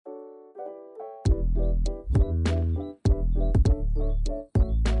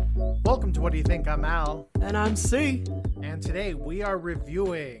What Do You Think? I'm Al. And I'm C. And today we are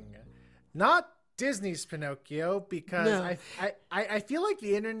reviewing not Disney's Pinocchio because No. I feel like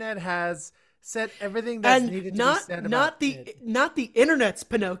the internet has said everything that's needed to be said about it. Not the internet's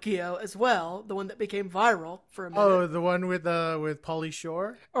Pinocchio as well, the one that became viral for a minute. Oh, the one with Pauly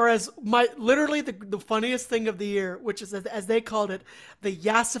Shore? Or as literally the funniest thing of the year, which is as they called it, the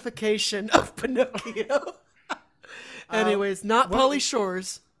yassification of Pinocchio. Anyways, not Pauly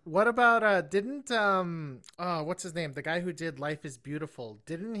Shore's. What about didn't what's his name? The guy who did Life is Beautiful.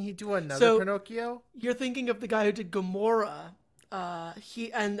 Didn't he do another Pinocchio? You're thinking of the guy who did Gomorrah. He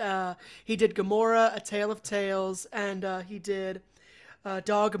did Gomorrah, A Tale of Tales, and he did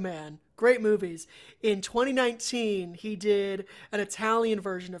Dog Man. Great movies. In 2019, he did an Italian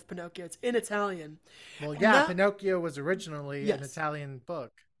version of Pinocchio. It's in Italian. Well, yeah, Pinocchio was originally an Italian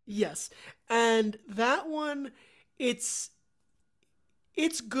book. Yes, and that one, it's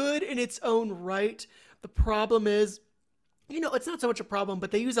good in its own right. The problem is, it's not so much a problem,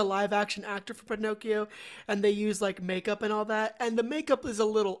 but they use a live action actor for Pinocchio, and they use like makeup and all that, and the makeup is a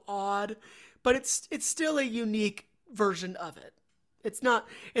little odd, but it's still a unique version of it. It's not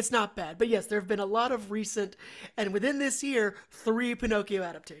bad. But yes, there have been a lot of recent, and within this year, 3 Pinocchio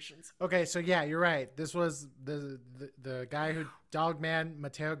adaptations. Okay, so yeah, you're right. This was the guy who Dogman,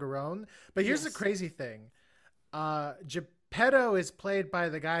 Matteo Garrone. But here's the crazy thing. Geppetto is played by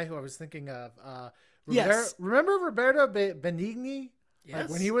the guy who I was thinking of. Yes. Remember Roberto Benigni? Yes. Like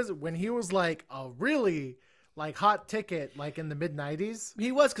when he was like a really like hot ticket, like in the mid 90s.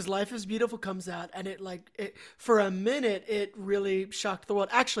 He was, because Life is Beautiful comes out, and it for a minute it really shocked the world.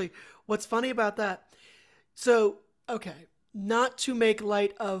 Actually, what's funny about that? So, okay, not to make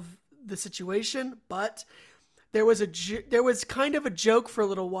light of the situation, but there was kind of a joke for a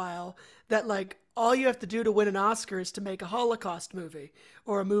little while that like all you have to do to win an Oscar is to make a Holocaust movie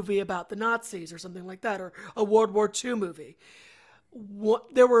or a movie about the Nazis or something like that, or a World War II movie.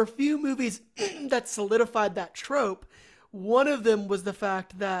 There were a few movies that solidified that trope. One of them was the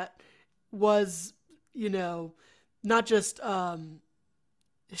fact that was, not just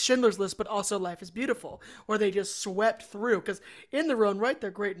Schindler's List, but also Life is Beautiful, where they just swept through, because in their own right, they're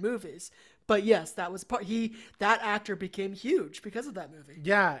great movies. But yes, that was that actor became huge because of that movie.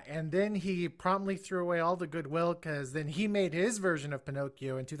 Yeah, and then he promptly threw away all the goodwill because then he made his version of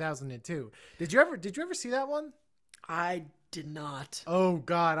Pinocchio in 2002. Did you ever see that one? I did not. Oh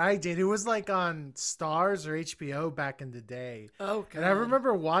God, I did. It was like on Stars or HBO back in the day. Oh God. And I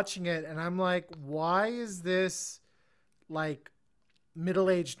remember watching it and I'm like, why is this like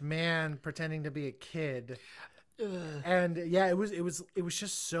middle-aged man pretending to be a kid? And yeah, it was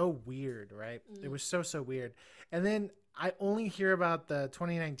just so weird, right? It was so weird. And then I only hear about the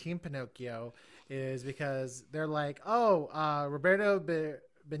 2019 Pinocchio is because they're like, Roberto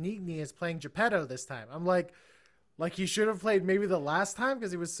Benigni is playing Geppetto this time. I'm like he should have played maybe the last time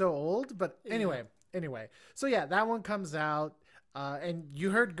because he was so old. But anyway. So yeah, that one comes out. And you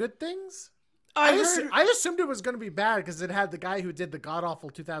heard good things? I assumed it was going to be bad because it had the guy who did the god-awful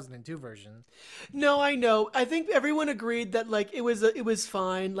 2002 version. No, I know. I think everyone agreed that like it was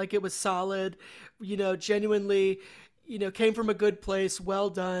fine, like it was solid, genuinely, came from a good place, well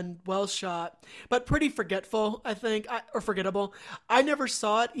done, well shot, but pretty forgetful, I think, or forgettable. I never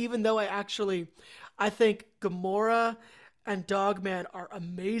saw it, even though I think Gomorrah and Dogman are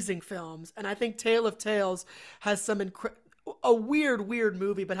amazing films, and I think Tale of Tales has a weird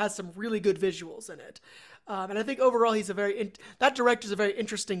movie, but has some really good visuals in it. And I think overall that director's a very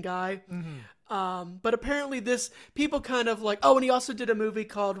interesting guy. Mm-hmm. But apparently people kind of like, and he also did a movie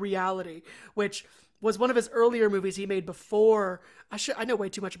called Reality, which was one of his earlier movies he made before. I know way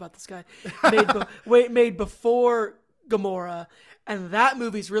too much about this guy. Made before Gomorrah. And that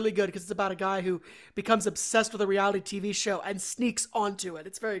movie's really good because it's about a guy who becomes obsessed with a reality TV show and sneaks onto it.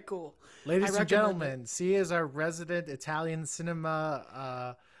 It's very cool. Ladies and gentlemen, C is our resident Italian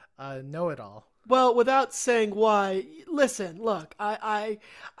cinema know-it-all. Well, without saying why, listen, look, I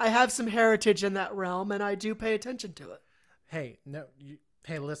have some heritage in that realm, and I do pay attention to it. Hey,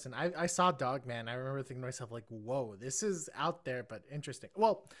 hey, listen, I saw Dogman. I remember thinking to myself, like, whoa, this is out there, but interesting.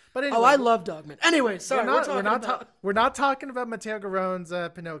 Well, but anyway. Oh, I love Dogman. Anyway, sorry, we're not talking about Matteo Garrone's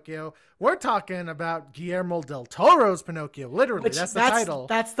Pinocchio. We're talking about Guillermo del Toro's Pinocchio. Literally, that's the title.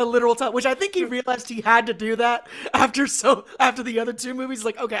 That's the literal title, which I think he realized he had to do that after the other 2 movies.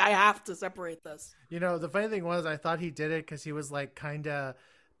 Like, okay, I have to separate this. The funny thing was, I thought he did it because he was like kind of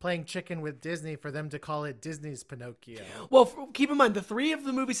playing chicken with Disney for them to call it Disney's Pinocchio. Well, keep in mind, the 3 of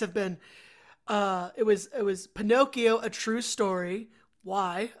the movies have been, it was Pinocchio, A True Story,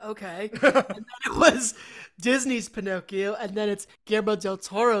 Why? Okay. And then it was Disney's Pinocchio, and then it's Guillermo del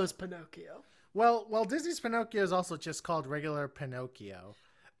Toro's Pinocchio. Well, Disney's Pinocchio is also just called regular Pinocchio.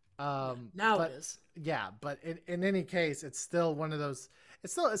 Now but, it is. Yeah, but in any case, it's still one of those.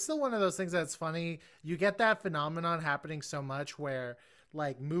 It's still one of those things that's funny. You get that phenomenon happening so much where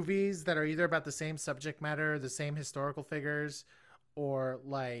like movies that are either about the same subject matter, the same historical figures, or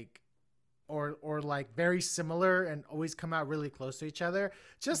like very similar and always come out really close to each other,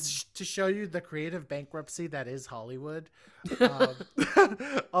 just to show you the creative bankruptcy that is Hollywood.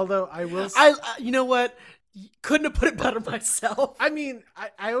 Although I will, you know what? Couldn't have put it better myself. I mean,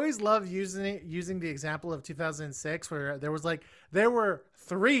 I always love using the example of 2006 where there were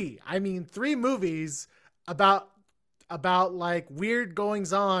three movies about like weird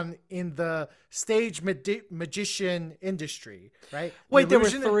goings on in the stage magician industry, right? Wait, there were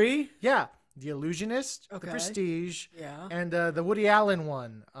three? Yeah. The Illusionist, okay. The Prestige, yeah, and the Woody Allen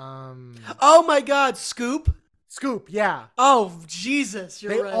one. Oh my God, Scoop, yeah. Oh Jesus,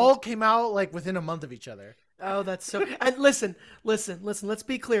 you're right. They all came out like within a month of each other. Oh, that's so. And listen. Let's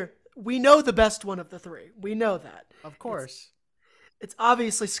be clear. We know the best one of the three. We know that. Of course, it's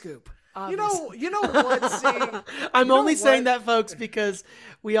obviously Scoop. Obviously. You know what? See, I'm only saying that, folks, because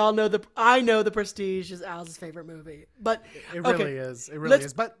we all know I know The Prestige is Al's favorite movie. But it really is. It really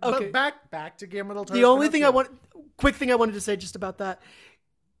is. But back to Guillermo del Toro. The only thing quick thing I wanted to say just about that.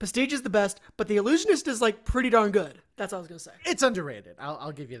 Prestige is the best, but The Illusionist is like pretty darn good. That's all I was gonna say. It's underrated.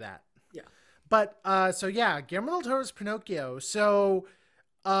 I'll give you that. Yeah. But Guillermo del Toro's Pinocchio. So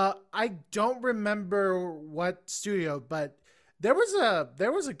I don't remember what studio, but there was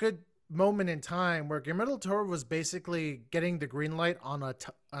a good moment in time where Guillermo del Toro was basically getting the green light on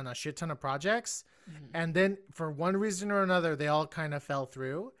a shit ton of projects, and then for one reason or another, they all kind of fell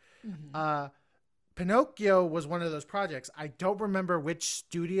through. Pinocchio was one of those projects. I don't remember which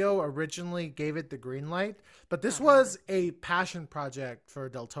studio originally gave it the green light, but this was a passion project for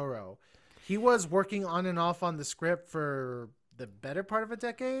Del Toro. He was working on and off on the script for the better part of a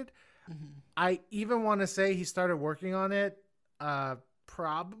decade. I even want to say he started working on it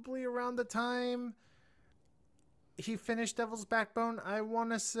probably around the time he finished Devil's Backbone, I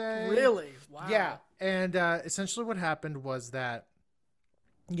want to say. Really? Wow. Yeah. And essentially what happened was that,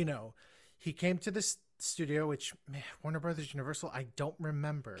 he came to this studio, which Warner Brothers Universal, I don't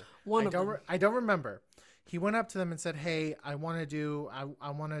remember. I don't remember. He went up to them and said, "Hey, I've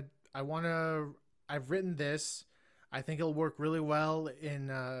written this. I think it'll work really well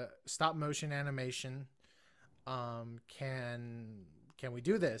in stop motion animation. Can we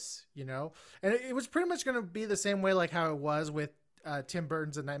do this?" And it was pretty much going to be the same way like how it was with Tim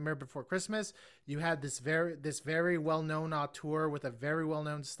Burton's A Nightmare Before Christmas. You had this very well-known auteur with a very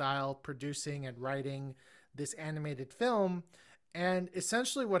well-known style producing and writing this animated film. And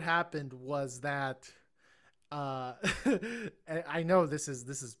essentially what happened was that I know this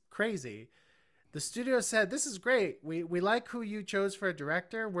is crazy. The studio said, "This is great. We like who you chose for a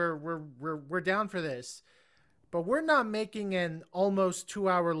director. We're down for this. But we're not making an almost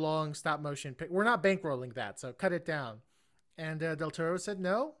 2-hour long stop motion pic. We're not bankrolling that, so cut it down." And Del Toro said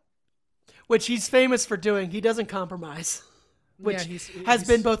no. Which he's famous for doing. He doesn't compromise. Which has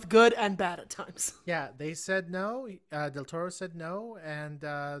been both good and bad at times. Yeah, they said no. Del Toro said no. And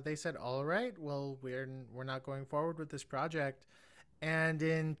they said, all right, well, we're not going forward with this project. And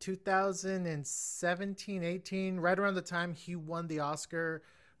in 2017, 18, right around the time he won the Oscar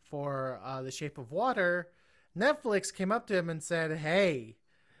for The Shape of Water, Netflix came up to him and said, "Hey,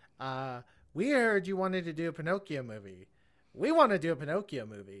 we heard you wanted to do a Pinocchio movie. We want to do a Pinocchio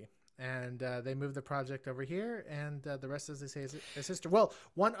movie." And they moved the project over here, and the rest, as they say, is history. Well,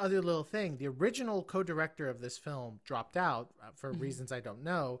 one other little thing. The original co-director of this film dropped out for reasons I don't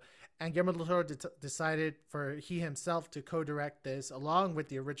know, and Guillermo del Toro decided for he himself to co-direct this along with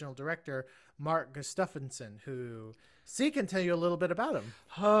the original director, Mark Gustafsson, who... C can tell you a little bit about him.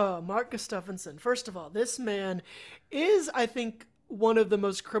 Mark Gustafsson. First of all, this man is, I think, one of the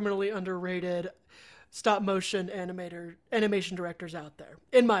most criminally underrated stop motion animation directors out there,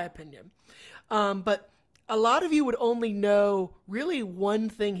 in my opinion. But a lot of you would only know really one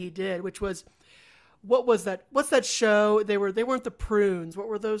thing he did, which was, what was that? What's that show? They weren't the prunes. What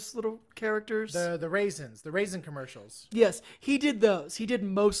were those little characters? The raisins, the raisin commercials. Yes, he did those. He did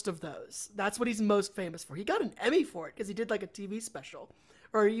most of those. That's what he's most famous for. He got an Emmy for it because he did like a TV special,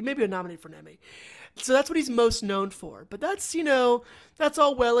 or he maybe nominated for an Emmy. So that's what he's most known for. But that's that's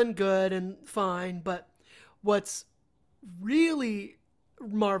all well and good and fine. But what's really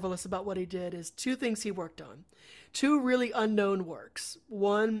marvelous about what he did is two things he worked on, two really unknown works.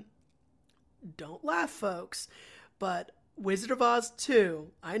 One, don't laugh, folks, but Wizard of Oz 2.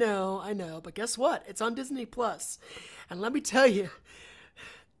 I know, but guess what? It's on Disney Plus. And let me tell you,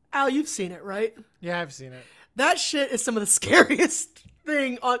 Al, you've seen it, right? Yeah, I've seen it. That shit is some of the scariest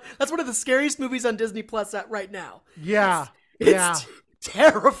thing on. That's one of the scariest movies on Disney Plus right now. Yeah, it's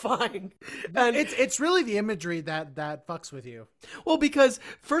terrifying. And it's really the imagery that fucks with you. Well, because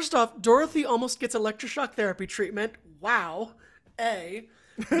first off, Dorothy almost gets electroshock therapy treatment. Wow. A.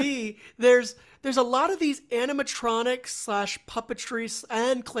 B. There's a lot of these animatronics / puppetry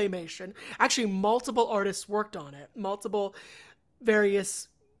and claymation. Actually, multiple artists worked on it. Multiple various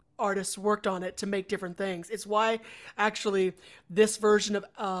artists worked on it to make different things. It's why actually this version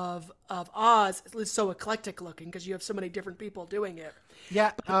of Oz is so eclectic looking, because you have so many different people doing it.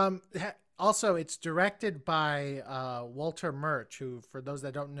 Yeah. Also, it's directed by Walter Murch, who, for those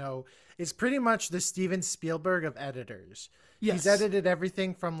that don't know, is pretty much the Steven Spielberg of editors. Yes. He's edited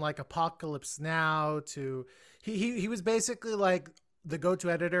everything from like Apocalypse Now to he was basically like the go-to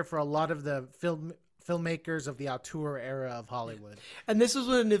editor for a lot of the filmmakers of the auteur era of Hollywood. And this was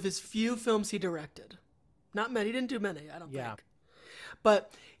one of his few films he directed. Not many. He didn't do many, I don't think.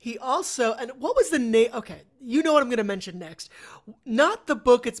 But he also, and what was the name? Okay, you know what I'm going to mention next. Not the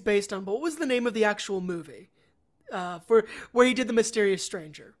book it's based on, but what was the name of the actual movie for where he did The Mysterious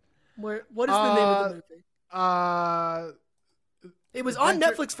Stranger? What is the name of the movie? It was on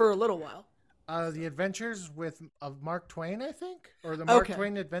Netflix for a little while. The Adventures of Mark Twain, I think, or the Mark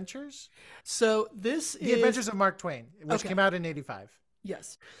Twain Adventures. So this is The Adventures of Mark Twain, which came out in '85.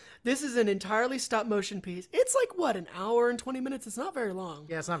 Yes. This is an entirely stop motion piece. It's like, what, an hour and 20 minutes? It's not very long.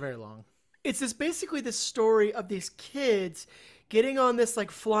 Yeah, it's not very long. It's basically this story of these kids getting on this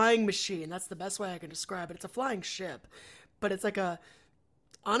like flying machine. That's the best way I can describe it. It's a flying ship, but it's like a,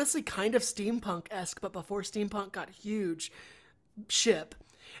 honestly, kind of steampunk-esque, but before steampunk got huge, ship.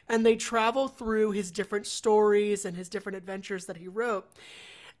 And they travel through his different stories and his different adventures that he wrote.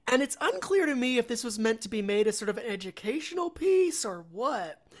 And it's unclear to me if this was meant to be made as sort of an educational piece or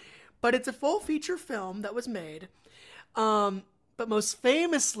what. But it's a full feature film that was made. But most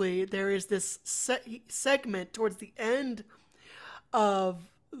famously, there is this segment towards the end of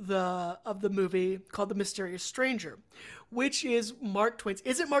the movie called The Mysterious Stranger, which is Mark Twain's.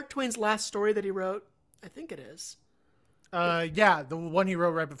 Is it Mark Twain's last story that he wrote? I think it is. Yeah, the one he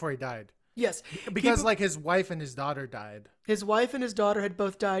wrote right before he died. Yes. Because like his wife and his daughter died. His wife and his daughter had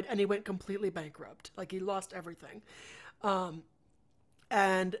both died, and he went completely bankrupt. Like, he lost everything.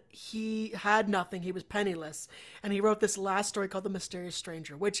 And he had nothing. He was penniless. And he wrote this last story called The Mysterious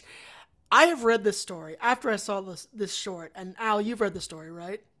Stranger, which I have read this story after I saw this short. And Al, you've read the story,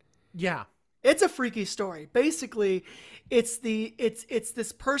 right? Yeah. It's a freaky story. Basically, it's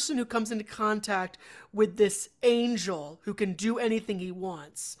this person who comes into contact with this angel who can do anything he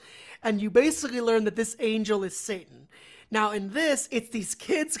wants. And you basically learn that this angel is Satan. Now, in this, it's these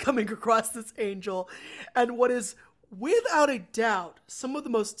kids coming across this angel. And what is, without a doubt, some of the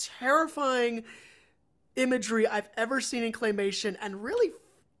most terrifying imagery I've ever seen in claymation, and really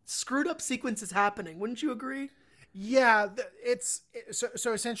screwed up sequences happening. Wouldn't you agree? Yeah,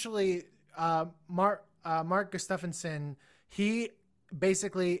 so essentially, Mark Gustafsson, he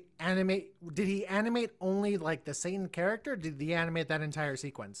basically did he animate only like the Satan character? Or did he animate that entire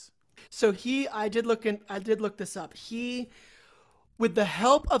sequence? So I did look this up. He, with the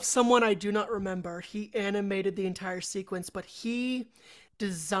help of someone I do not remember, he animated the entire sequence, but he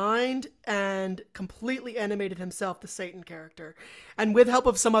designed and completely animated himself the Satan character. And with help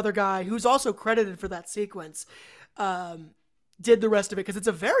of some other guy who's also credited for that sequence, did the rest of it, because it's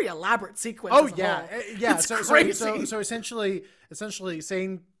a very elaborate sequence. Oh yeah, yeah. It's crazy. So essentially,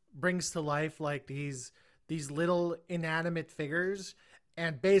 Satan brings to life like these little inanimate figures,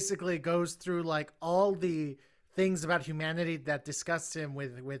 and basically goes through like all the things about humanity that disgusts him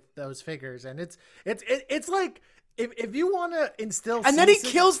with those figures, and it's like if you want to instill, and then he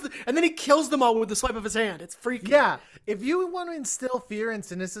kills them all with the swipe of his hand. It's freaky. Yeah, if you want to instill fear and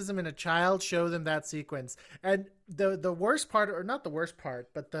cynicism in a child, show them that sequence. And the worst part, or not the worst part,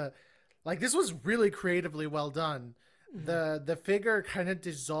 but this was really creatively well done. Mm-hmm. The figure kind of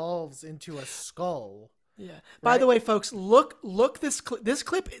dissolves into a skull. Yeah. Right? By the way, folks, look this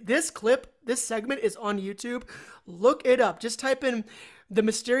segment is on YouTube. Look it up. Just type in The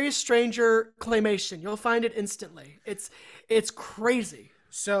Mysterious Stranger claymation. You'll find it instantly. It's crazy.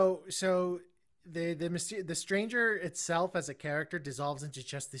 So the stranger itself as a character dissolves into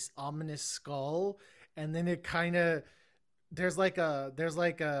just this ominous skull, and then it kind of there's like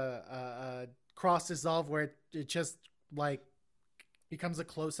a cross dissolve where it just like becomes a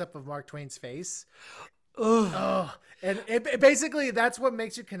close up of Mark Twain's face. Oh, and it basically that's what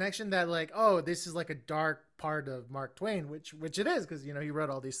makes your connection that like, oh, this is like a dark part of Mark Twain, which it is, because, you know, he wrote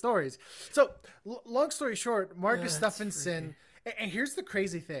all these stories. So long story short, Marcus Stephenson, and here's the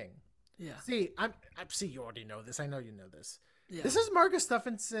crazy thing. Yeah. See, see, you already know this. I know you know this. Yeah. This is Marcus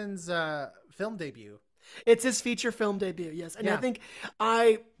Stephenson's film debut. It's his feature film debut, yes. And I think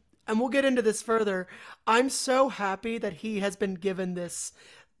and we'll get into this further, I'm so happy that he has been given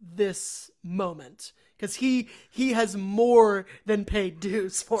this moment, because he has more than paid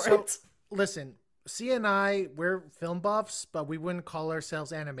dues for it. Listen, C and I, we're film buffs, but we wouldn't call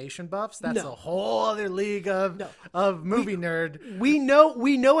ourselves animation buffs. That's a whole other league of movie nerd. We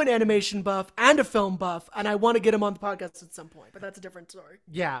know an animation buff and a film buff, and I want to get him on the podcast at some point, but that's a different story.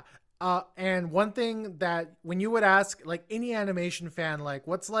 Yeah. And one thing that when you would ask, like, any animation fan, like,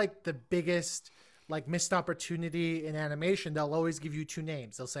 what's like the biggest like missed opportunity in animation, they'll always give you two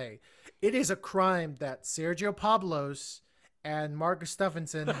names. They'll say, it is a crime that Sergio Pablos and Marcus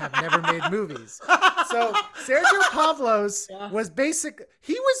Stephenson have never made movies. So Sergio Pablos was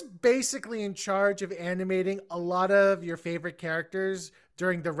basically in charge of animating a lot of your favorite characters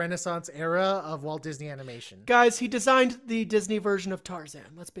during the Renaissance era of Walt Disney Animation. Guys, he designed the Disney version of Tarzan.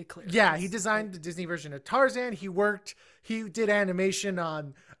 Let's be clear. Yeah, he designed the Disney version of Tarzan. He did animation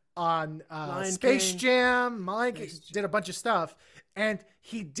on Space Jam. Did a bunch of stuff. And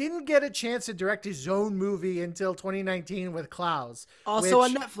he didn't get a chance to direct his own movie until 2019 with Klaus. Also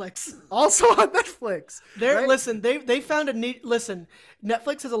on Netflix. Right? Listen, they found a neat... Listen,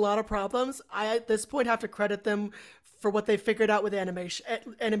 Netflix has a lot of problems. I, at this point, have to credit them for what they figured out with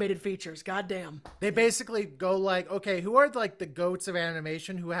animated features. Goddamn. They basically go like, okay, who are like the goats of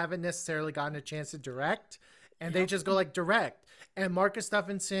animation who haven't necessarily gotten a chance to direct? And they just go like direct. And Marcus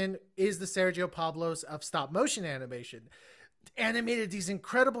Stephenson is the Sergio Pablos of stop motion animation. Animated these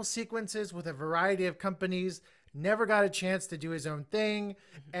incredible sequences with a variety of companies, never got a chance to do his own thing.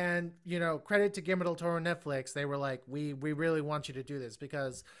 And, you know, credit to Guillermo del Toro and Netflix. They were like, we really want you to do this,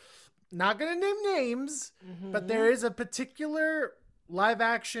 because not going to name names, but there is a particular live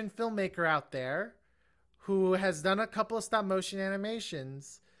action filmmaker out there who has done a couple of stop motion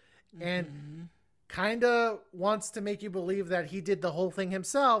animations and kind of wants to make you believe that he did the whole thing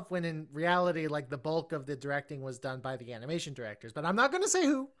himself, when in reality, like, the bulk of the directing was done by the animation directors. But I'm not going to say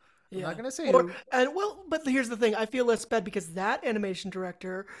who. I'm not going to say who. But here's the thing. I feel less bad because that animation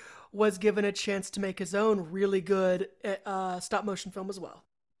director was given a chance to make his own really good stop motion film as well.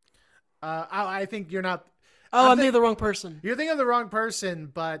 I think you're not. I'm thinking of the wrong person. You're thinking of the wrong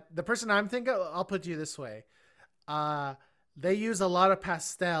person, but the person I'm thinking of, I'll put you this way. They use a lot of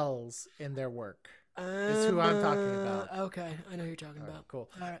pastels in their work. Is who I'm talking about. Okay, I know who you're talking about. Cool.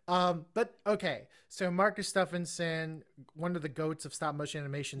 All right. But okay, so Marcus Stephenson, one of the goats of stop motion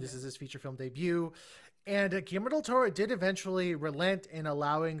animation. This is his feature film debut, and Guillermo del Toro did eventually relent in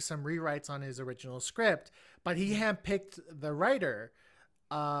allowing some rewrites on his original script, but he handpicked the writer,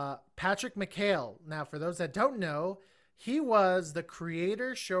 Patrick McHale. Now, for those that don't know, he was the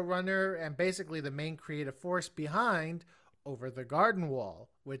creator, showrunner, and basically the main creative force behind Over the Garden Wall,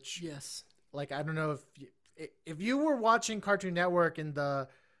 which like, I don't know if you were watching Cartoon Network in the,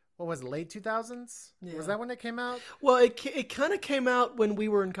 what was it, late 2000s? Yeah. Was that when it came out? Well, it kind of came out when we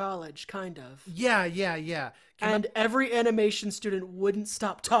were in college, kind of. Yeah. And every animation student wouldn't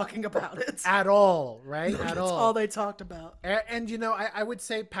stop talking about it. At all, right? That's all they talked about. And you know, I would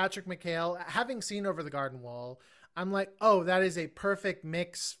say Patrick McHale, having seen Over the Garden Wall, I'm like, oh, that is a perfect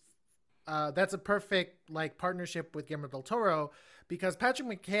mix. That's a perfect, like, partnership with Guillermo del Toro, because Patrick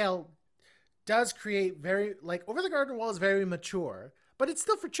McHale does create very, like, Over the Garden Wall is very mature, but it's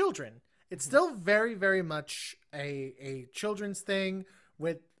still for children. It's still very, very much a children's thing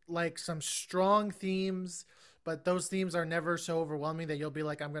with, like, some strong themes, but those themes are never so overwhelming that you'll be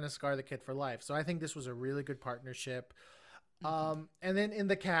like, I'm going to scar the kid for life. So I think this was a really good partnership. And then in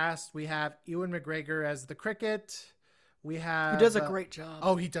the cast, we have Ewan McGregor as the Cricket. We have... He does a great job.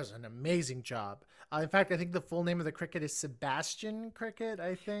 Oh, he does an amazing job. In fact, I think the full name of the Cricket is Sebastian Cricket,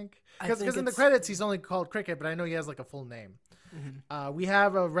 I think. Because in the credits, he's only called Cricket, but I know he has, like, a full name. We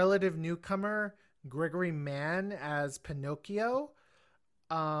have a relative newcomer, Gregory Mann, as Pinocchio.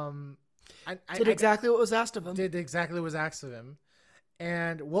 Did exactly what was asked of him.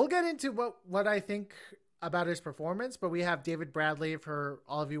 And we'll get into what I think about his performance, but we have David Bradley, for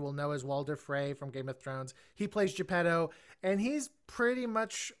all of you will know as Walder Frey from Game of Thrones. He plays Geppetto, and he's pretty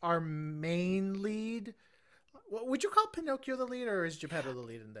much our main lead. Would you call Pinocchio the lead, or is Geppetto the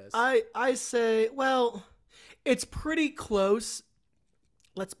lead in this? I say, well, it's pretty close.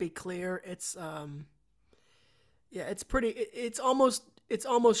 Let's be clear. It's it's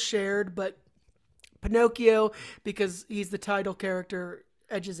almost shared, but Pinocchio, because he's the title character,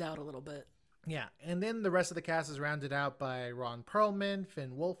 edges out a little bit. Yeah, and then the rest of the cast is rounded out by Ron Perlman,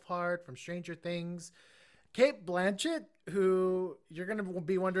 Finn Wolfhard from Stranger Things, Kate Blanchett, who you're going to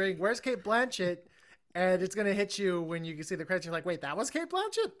be wondering, where's Kate Blanchett? And it's going to hit you when you see the credits. You're like, wait, that was Kate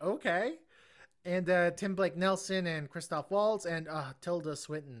Blanchett? Okay. And Tim Blake Nelson and Christoph Waltz and Tilda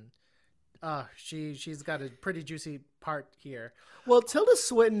Swinton. She's got a pretty juicy part here. Well, Tilda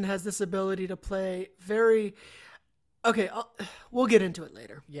Swinton has this ability to play very... Okay, we'll get into it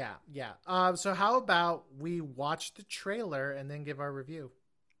later. Yeah. So how about we watch the trailer and then give our review?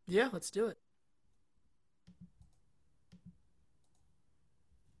 Yeah, let's do it.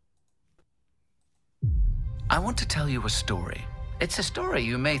 I want to tell you a story. It's a story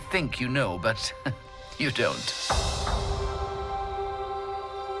you may think you know, but you don't.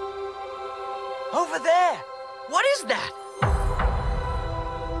 Over there! What is that?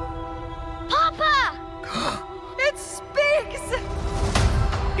 Papa! It speaks!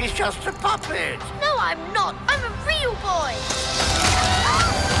 He's just a puppet. No, I'm not. I'm a real boy.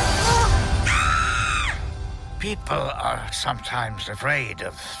 People are sometimes afraid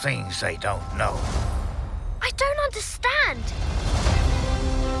of things they don't know. I don't understand.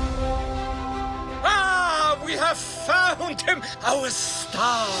 Ah, we have found him, our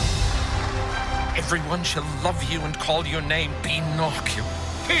star. Everyone shall love you and call your name Pinocchio.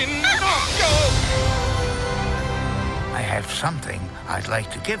 Pinocchio! I have something I'd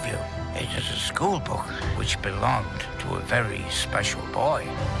like to give you. It is a school book which belonged to a very special boy.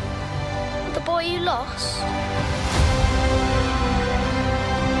 The boy you lost?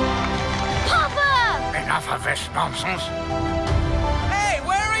 Papa! Enough of this nonsense. Hey,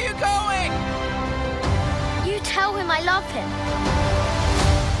 where are you going? You tell him I love him.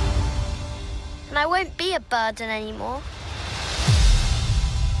 And I won't be a burden anymore.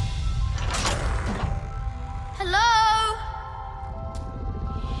 Hello?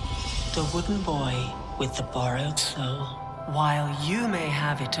 The wooden boy with the borrowed soul. While you may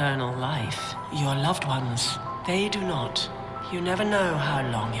have eternal life, your loved ones, they do not. You never know how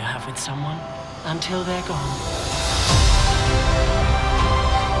long you have with someone until they're gone.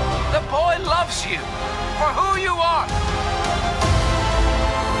 The boy loves you for who you are.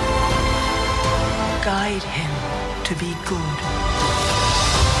 Guide him to be good.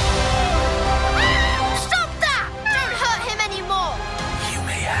 Stop that! Don't hurt him anymore! You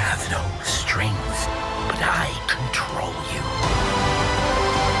may have no strength, but I control you.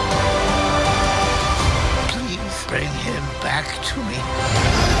 Please bring him back to me.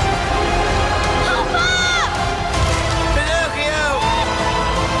 Papa! Pinocchio!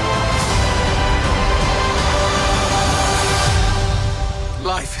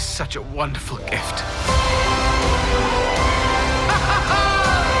 Life is such a wonderful gift.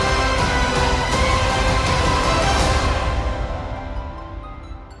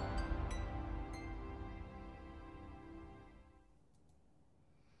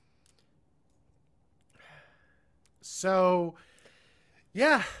 So,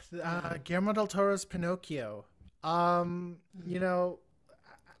 yeah, Guillermo del Toro's Pinocchio. I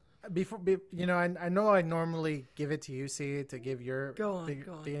know I normally give it to you, see, to give your Go on.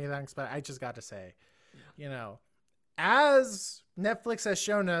 things, but I just got to say, as Netflix has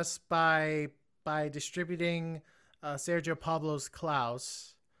shown us by distributing Sergio Pablo's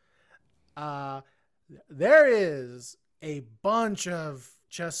Klaus, there is a bunch of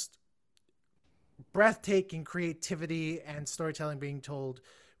just breathtaking creativity and storytelling being told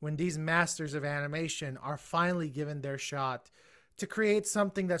when these masters of animation are finally given their shot to create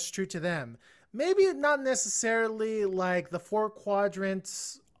something that's true to them. Maybe not necessarily like the four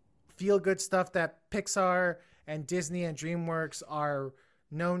quadrants feel good stuff that Pixar and Disney and DreamWorks are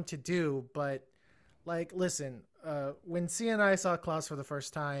known to do, but like, listen, when C and I saw Klaus for the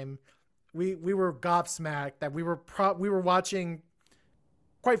first time, we were gobsmacked that we were watching,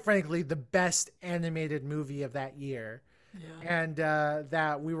 quite frankly, the best animated movie of that year. Yeah. And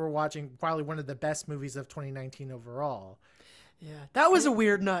that we were watching probably one of the best movies of 2019 overall. Yeah, that was a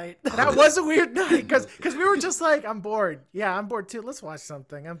weird night. That was a weird night because we were just like, I'm bored. Yeah, I'm bored too. Let's watch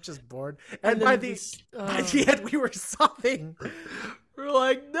something. I'm just bored. And by the end, we were sobbing. We're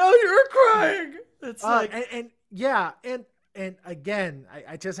like, no, you're crying. It's like, and again,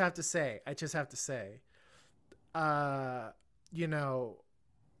 I just have to say,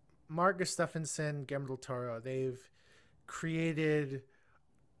 Mark Gustafsson, Guillermo del Toro, they've created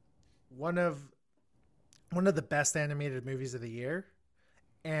one of the best animated movies of the year,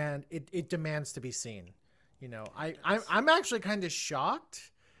 and it demands to be seen. I'm actually kind of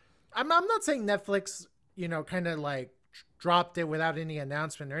shocked. I'm not saying Netflix, kind of like dropped it without any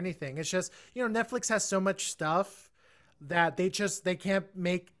announcement or anything. It's just, Netflix has so much stuff that they can't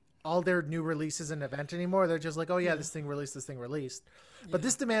make all their new releases an event anymore. They're just like, oh yeah, this thing released. But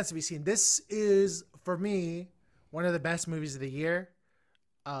this demands to be seen. This is, for me, one of the best movies of the year.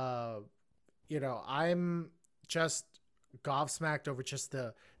 You know, I'm just gobsmacked over just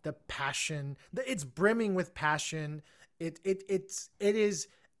the passion. It's brimming with passion. It is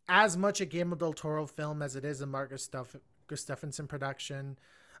as much a Guillermo del Toro film as it is a Marcus Stephenson production.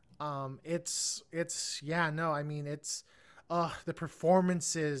 It's the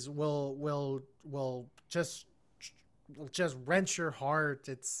performances will just wrench your heart.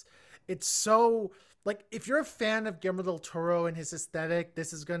 It's so, like, if you're a fan of Guillermo del Toro and his aesthetic,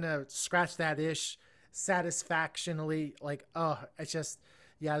 this is gonna scratch that itch satisfactionally. Like, it's just,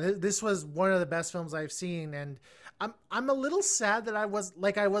 this was one of the best films I've seen, and I'm a little sad that I was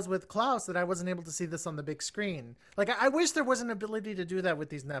with Klaus, that I wasn't able to see this on the big screen. Like, I wish there was an ability to do that with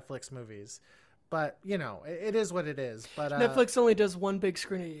these Netflix movies. But, you know, it is what it is. But Netflix only does one big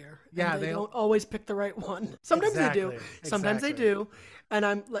screen a year. Yeah, they don't always pick the right one. Sometimes they do. Sometimes they do. And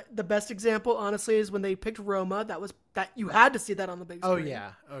I'm like, the best example, honestly, is when they picked Roma. That you had to see that on the big screen.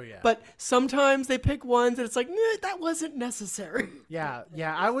 Oh yeah. But sometimes they pick ones and it's like, that wasn't necessary. Yeah.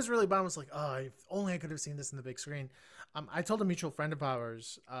 I was really bummed. I was like, oh, if only I could have seen this in the big screen. I told a mutual friend of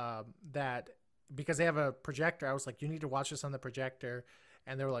ours that because they have a projector, I was like, you need to watch this on the projector.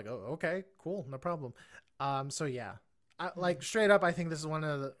 And they were like, "Oh, okay, cool, no problem." So yeah, like straight up, I think this is one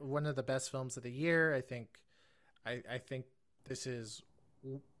of the best films of the year. I think this is,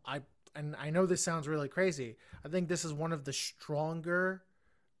 and I know this sounds really crazy. I think this is one of the stronger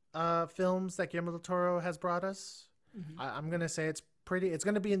films that Guillermo del Toro has brought us. Mm-hmm. I'm gonna say it's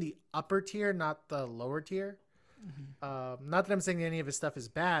gonna be in the upper tier, not the lower tier. Mm-hmm. Not that I'm saying any of his stuff is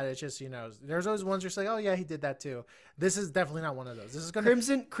bad. It's just, you know, there's always ones you're saying, oh yeah, he did that too. This is definitely not one of those. This is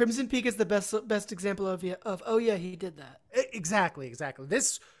Crimson Peak is the best example of oh yeah, he did that. Exactly.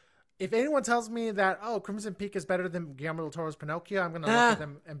 This, if anyone tells me that Crimson Peak is better than Guillermo del Toro's Pinocchio, I'm gonna look at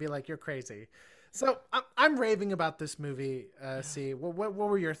them and be like, you're crazy. So I'm raving about this movie. See, what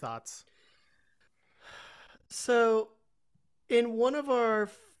were your thoughts? So, in one of our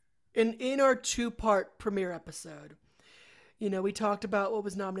In our 2-part premiere episode, you know, we talked about what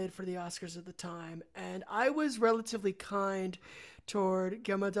was nominated for the Oscars at the time, and I was relatively kind toward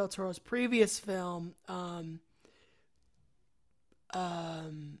Guillermo del Toro's previous film. Why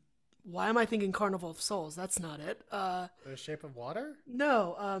am I thinking Carnival of Souls? That's not it. The Shape of Water?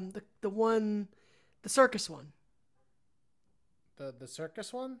 No, the circus one. The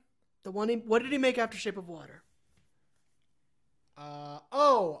circus one? What did he make after Shape of Water?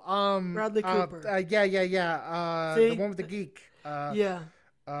 Bradley Cooper. Yeah. The one with the geek. Yeah.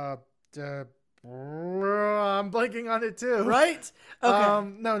 I'm blanking on it too. Right? Okay.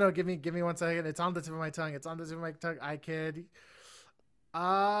 No. Give me 1 second. It's on the tip of my tongue. I kid.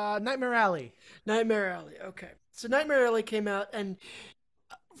 Nightmare Alley. Okay. So Nightmare Alley came out, and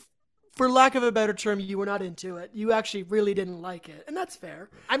for lack of a better term, you were not into it. You actually really didn't like it, and that's fair.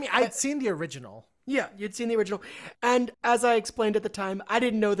 I mean, I'd seen the original. Yeah, you'd seen the original. And as I explained at the time, I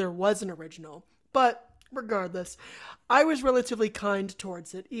didn't know there was an original. But regardless, I was relatively kind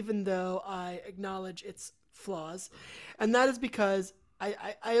towards it, even though I acknowledge its flaws. And that is because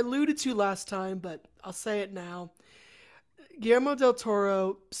I alluded to last time, but I'll say it now. Guillermo del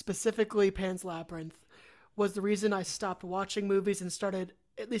Toro, specifically Pan's Labyrinth, was the reason I stopped watching movies and started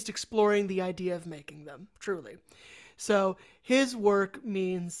at least exploring the idea of making them, truly. So his work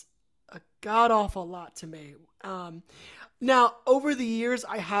means a god-awful lot to me. Now, over the years,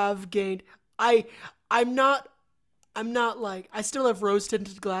 I have gained... I'm not like... I still have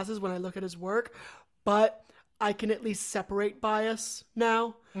rose-tinted glasses when I look at his work, but I can at least separate bias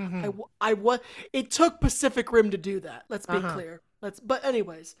now. Mm-hmm. It took Pacific Rim to do that. Let's be clear. But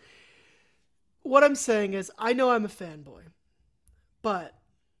anyways, what I'm saying is, I know I'm a fanboy, but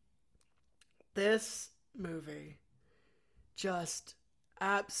this movie just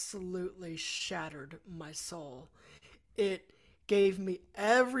absolutely shattered my soul. It gave me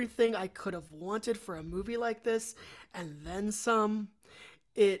everything I could have wanted for a movie like this, and then some.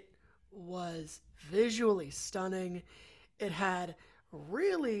 It was visually stunning. It had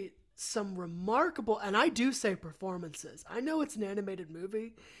really some remarkable, and I do say performances. I know it's an animated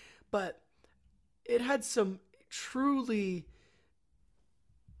movie, but it had some truly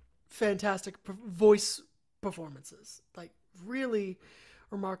fantastic voice performances. Like, really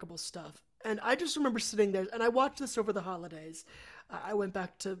remarkable stuff. And I just remember sitting there, and I watched this over the holidays. I went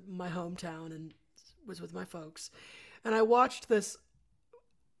back to my hometown and was with my folks, and I watched this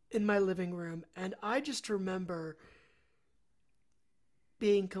in my living room, and I just remember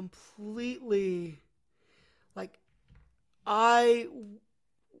being completely, like, I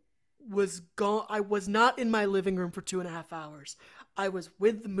was gone. I was not in my living room for 2.5 hours. I was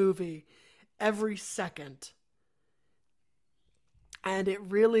with the movie every second. And it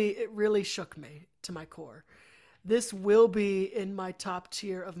really shook me to my core. This will be in my top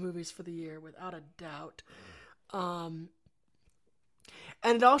tier of movies for the year, without a doubt. And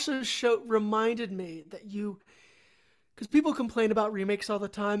it also reminded me that because people complain about remakes all the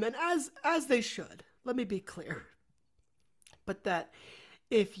time, and as they should, let me be clear. But that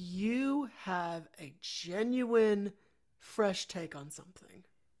if you have a genuine, fresh take on something,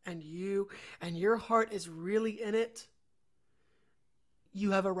 and your heart is really in it,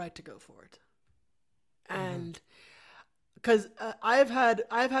 you have a right to go for it. And because I've had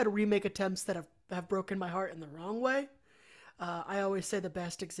remake attempts that have broken my heart in the wrong way. I always say the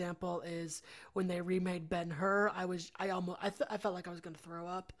best example is when they remade Ben-Hur. I felt like I was going to throw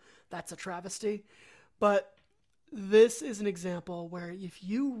up. That's a travesty. But this is an example where if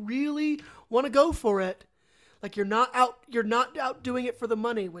you really want to go for it, like you're not out doing it for the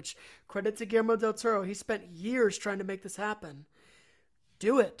money, which credit to Guillermo del Toro. He spent years trying to make this happen.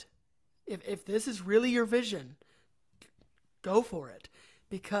 Do it. If this is really your vision, go for it.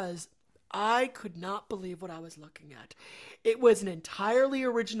 Because I could not believe what I was looking at. It was an entirely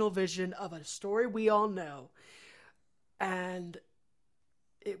original vision of a story we all know. And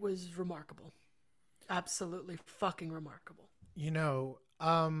it was remarkable. Absolutely fucking remarkable. You know,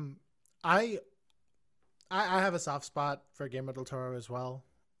 I have a soft spot for Guillermo del Toro as well.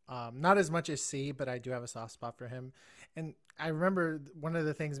 Not as much as C, but I do have a soft spot for him. And I remember one of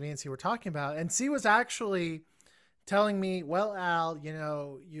the things me and C were talking about, and C was actually telling me, well, Al, you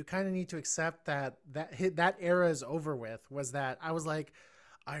know, you kind of need to accept that era is over with. Was that I was like,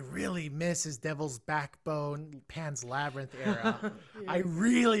 I really miss his Devil's Backbone, Pan's Labyrinth era. Yeah. I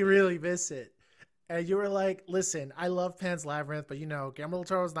really, really miss it. And you were like, listen, I love Pan's Labyrinth, but you know, Guillermo del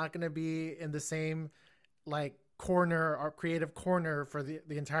Toro is not going to be in the same like corner or creative corner for the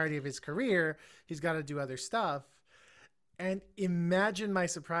entirety of his career. He's got to do other stuff. And imagine my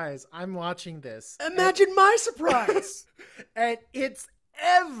surprise. I'm watching this. Imagine my surprise. And it's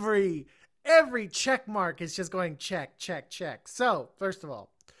every check mark is just going check, check, check. So, first of all,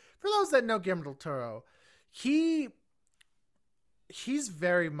 for those that know Guillermo del Toro, he's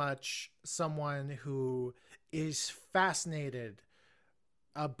very much someone who is fascinated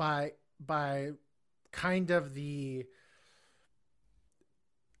by kind of the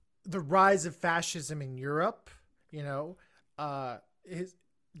rise of fascism in Europe. You know, his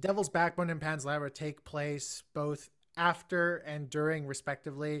Devil's Backbone and Pan's Labyrinth take place both after and during,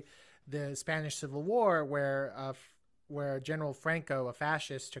 respectively, the Spanish Civil War, where General Franco, a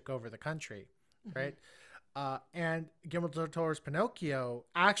fascist, took over the country, right? And Guillermo del Toro's Pinocchio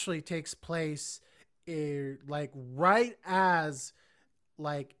actually takes place right as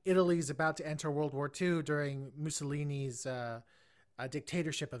Italy's about to enter World War II during Mussolini's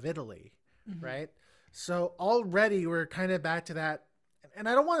dictatorship of Italy, right? So already we're kind of back to that, and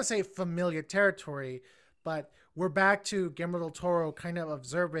I don't want to say familiar territory, but we're back to Guillermo del Toro kind of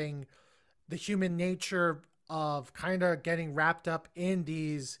observing the human nature of kind of getting wrapped up in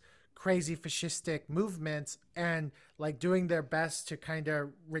these crazy fascistic movements and like doing their best to kind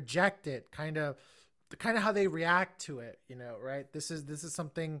of reject it, kind of how they react to it, you know, right? This is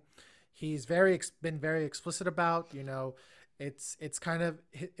something he's been very explicit about, you know. It was kind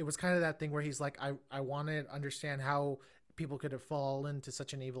of that thing where he's like, I want to understand how people could have fallen into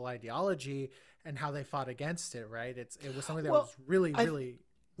such an evil ideology and how they fought against it, right? It was something that was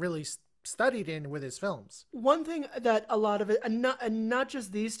really studied in with his films. One thing that a lot of it, and not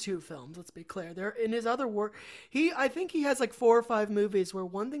just these two films, let's be clear, they're in his other work. I think he has like 4 or 5 movies where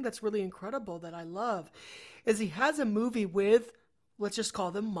one thing that's really incredible that I love is he has a movie with, let's just call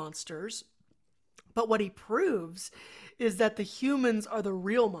them monsters. But what he proves is that the humans are the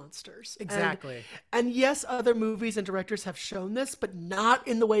real monsters. Exactly. And yes, other movies and directors have shown this, but not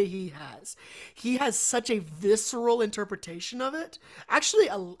in the way he has. He has such a visceral interpretation of it. Actually,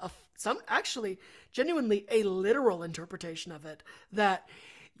 genuinely a literal interpretation of it, that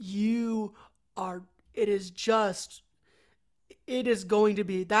it is going to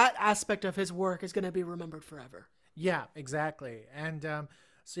be, that aspect of his work is going to be remembered forever. Yeah, exactly. And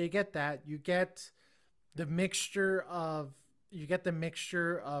so you get that. You get the mixture of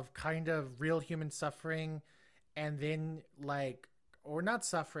kind of real human suffering, and then or not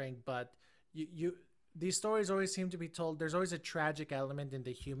suffering, but these stories always seem to be told. There's always a tragic element in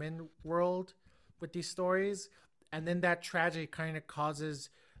the human world with these stories, and then that tragedy kind of causes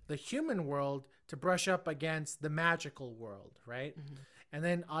the human world to brush up against the magical world, right? And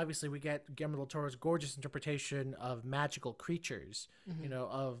then obviously we get Guillermo del Toro's gorgeous interpretation of magical creatures, you know,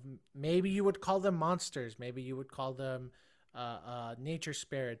 of maybe you would call them monsters, maybe you would call them nature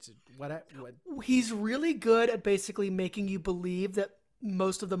spirits. What He's really good at basically making you believe that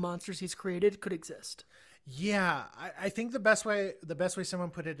most of the monsters he's created could exist. Yeah, I think the best way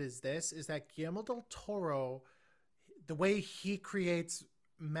someone put it is that Guillermo del Toro, the way he creates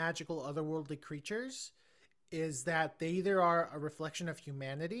magical otherworldly creatures is that they either are a reflection of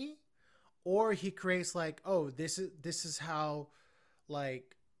humanity, or he creates like, oh, this is how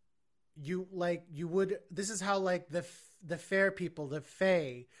like you would, this is how like the fair people, the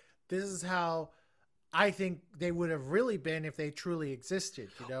fae, this is how I think they would have really been if they truly existed,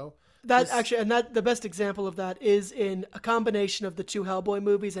 you know? The best example of that is in a combination of the two Hellboy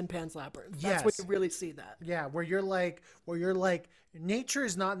movies and Pan's Labyrinth. That's where you really see that. Yeah, where you're like nature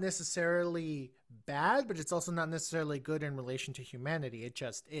is not necessarily bad, but it's also not necessarily good in relation to humanity. It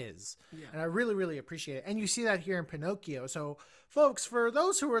just is. Yeah. And I really, really appreciate it. And you see that here in Pinocchio. So folks, for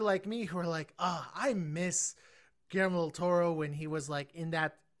those who are like me, who are like, I miss Guillermo del Toro when he was like in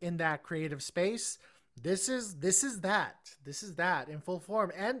that creative space, this is that in full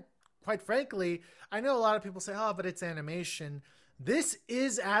form. And quite frankly, I know a lot of people say, oh, but it's animation. This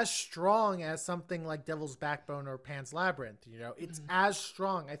is as strong as something like Devil's Backbone or Pan's Labyrinth. You know, it's as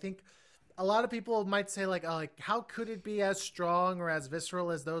strong. I think a lot of people might say like, oh, like how could it be as strong or as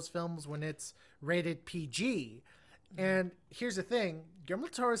visceral as those films when it's rated PG? And here's the thing. Guillermo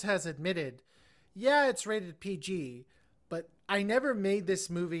del Toro has admitted, yeah, it's rated PG, but I never made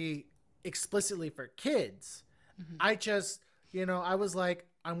this movie explicitly for kids. I just, you know, I was like,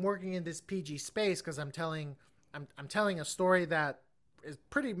 I'm working in this PG space because I'm telling a story that is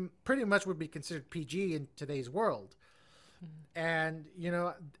pretty much would be considered PG in today's world. And, you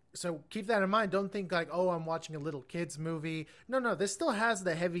know, so keep that in mind. Don't think like, oh, I'm watching a little kids movie. No, this still has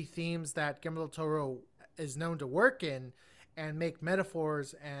the heavy themes that Guillermo del Toro is known to work in and make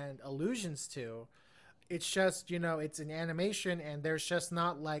metaphors and allusions to. It's just, you know, it's an animation and there's just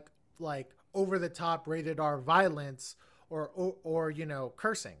not like over the top rated R violence or you know,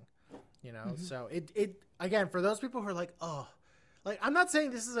 cursing, you know. So it again, for those people who are like, oh, like I'm not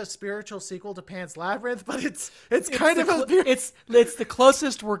saying this is a spiritual sequel to Pan's Labyrinth, but it's kind of it's the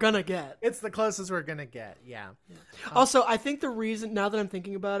closest we're gonna get. It's the closest we're gonna get. Yeah. Also, I think the reason, now that I'm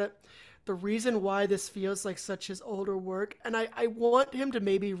thinking about it, the reason why this feels like such his older work, and I want him to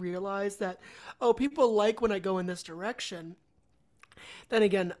maybe realize that, oh, people like when I go in this direction. Then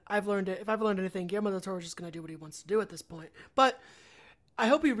again, if I've learned anything, Guillermo del Toro is just going to do what he wants to do at this point. But I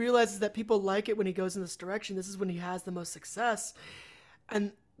hope he realizes that people like it when he goes in this direction. This is when he has the most success.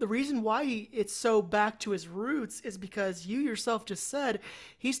 And the reason why it's so back to his roots is because you yourself just said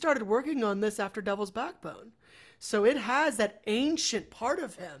he started working on this after Devil's Backbone. So it has that ancient part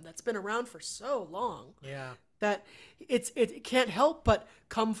of him that's been around for so long. Yeah. That it can't help but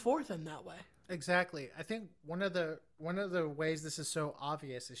come forth in that way. Exactly. I think one of the ways this is so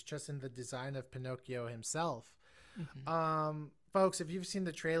obvious is just in the design of Pinocchio himself. Folks, if you've seen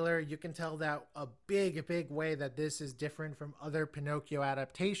the trailer, you can tell that a big way that this is different from other Pinocchio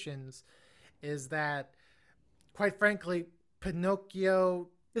adaptations is that, quite frankly, Pinocchio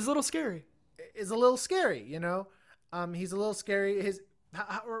is a little scary. You know, he's a little scary.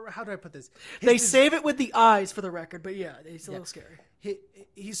 How do I put this? They save it with the eyes for the record, but yeah, he's a little scary.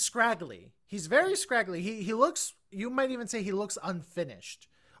 He's scraggly. He's very scraggly. He looks, you might even say he looks unfinished,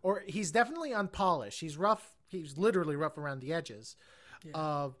 or he's definitely unpolished. He's rough. He's literally rough around the edges.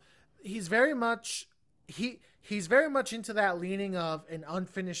 Yeah. He's very much into that leaning of an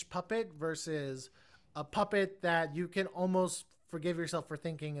unfinished puppet versus a puppet that you can almost forgive yourself for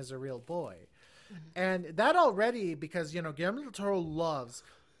thinking is a real boy. And that already, because, you know, Guillermo del Toro loves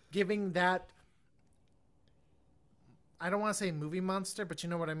giving that, I don't want to say movie monster, but you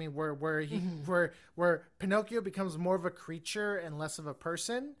know what I mean, where Pinocchio becomes more of a creature and less of a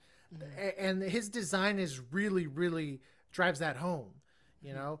person. And his design is really drives that home.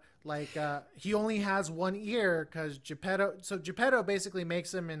 You know, like he only has one ear because Geppetto basically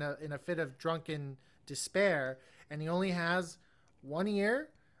makes him in a fit of drunken despair, and he only has one ear.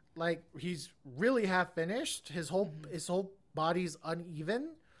 Like, he's really half finished. His whole body's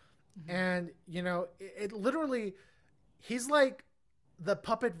uneven, and you know, it literally, he's like the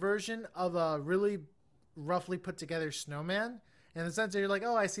puppet version of a really roughly put together snowman. In the sense that you're like,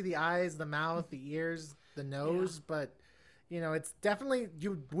 oh, I see the eyes, the mouth, the ears, the nose, but you know, it's definitely,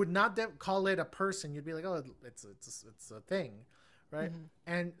 you would not call it a person. You'd be like, oh, it's a thing, right?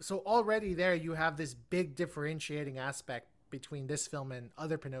 And so already there you have this big differentiating aspect between this film and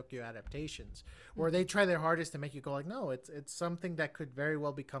other Pinocchio adaptations, where they try their hardest to make you go like, no, it's something that could very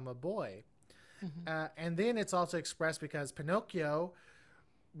well become a boy. And then it's also expressed because Pinocchio,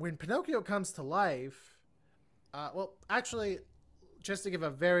 when Pinocchio comes to life, well, actually, just to give a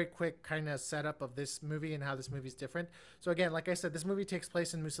very quick kind of setup of this movie and how this movie is different. So again, like I said, this movie takes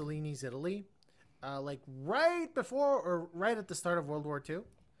place in Mussolini's Italy, like right before or right at the start of World War II.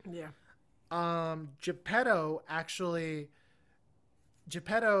 Yeah. Geppetto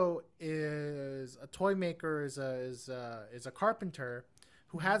is a toy maker, is a carpenter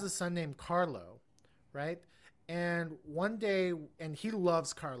who has a son named Carlo, right? And one day, and he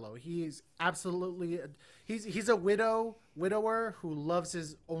loves Carlo. He's absolutely he's a widower who loves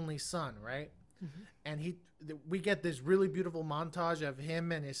his only son, right? And we get this really beautiful montage of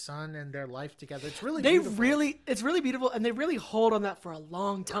him and his son and their life together. It's really beautiful. It's really beautiful, and they really hold on that for a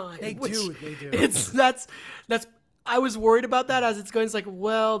long time. They do. That's I was worried about that as it's going. It's like,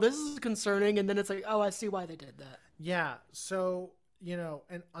 well, this is concerning, and then it's like, oh, I see why they did that. Yeah. So,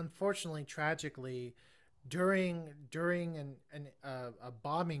 and unfortunately, tragically, during a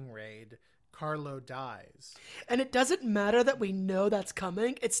bombing raid, Carlo dies. And it doesn't matter that we know that's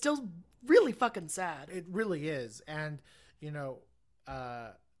coming. It's still really fucking sad. It really is. And,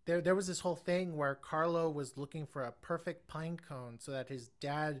 there was this whole thing where Carlo was looking for a perfect pine cone so that his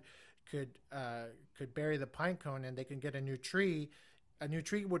dad could bury the pine cone and they can get a new tree. A new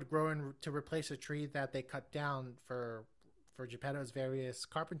tree would grow in to replace a tree that they cut down for Geppetto's various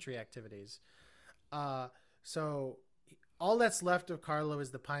carpentry activities. So all that's left of Carlo is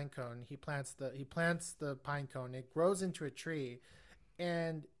the pine cone. He plants the pine cone. It grows into a tree,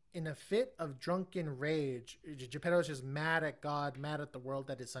 and in a fit of drunken rage, Geppetto's just mad at God, mad at the world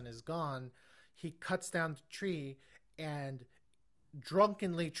that his son is gone. He cuts down the tree and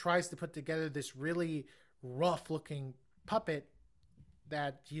drunkenly tries to put together this really rough-looking puppet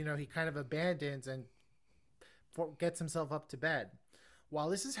that he kind of abandons and gets himself up to bed. While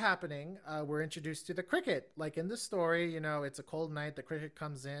this is happening, we're introduced to the cricket. Like in the story, it's a cold night. The cricket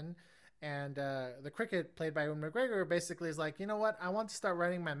comes in, and the cricket, played by Ewan McGregor, basically is like, you know what? I want to start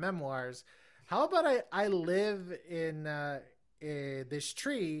writing my memoirs. How about I live in this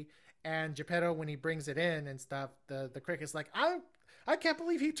tree, and Geppetto, when he brings it in and stuff, the cricket's like, I can't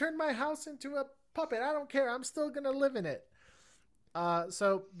believe he turned my house into a puppet. I don't care. I'm still going to live in it.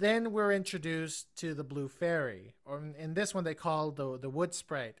 So then we're introduced to the Blue Fairy, or in this one they call the Wood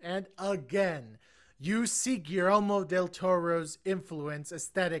Sprite. And again, you see Guillermo del Toro's influence,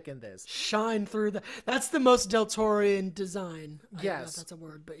 aesthetic in this. Shine through that's the most Del Toroian design. Yes. I don't know if that's a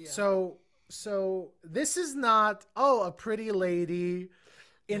word, but yeah. So this is not, a pretty lady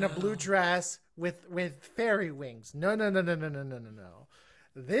in a blue dress with fairy wings. No.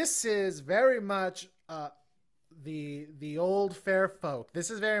 This is very much the old fair folk.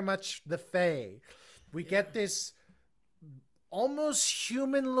 This is very much the Fae. We get this almost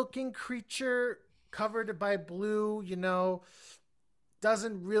human looking creature covered by blue,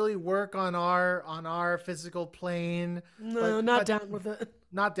 doesn't really work on our physical plane. No, not down with it.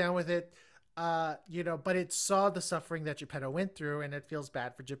 Not down with it. But it saw the suffering that Geppetto went through, and it feels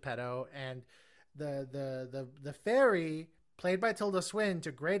bad for Geppetto. And the fairy, played by Tilda Swinton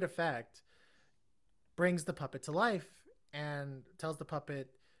to great effect, brings the puppet to life and tells the puppet,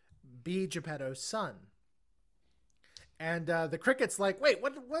 be Geppetto's son. And the cricket's like, wait,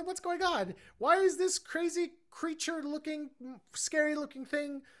 what's going on? Why is this crazy creature looking, scary looking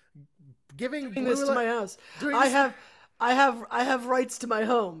thing doing this to my house? I have rights to my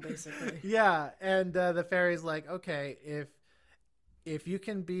home, basically. Yeah. And the fairy's like, okay, if you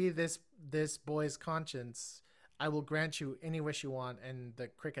can be this boy's conscience, I will grant you any wish you want. And the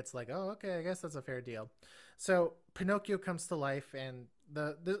cricket's like, oh, okay, I guess that's a fair deal. So Pinocchio comes to life, and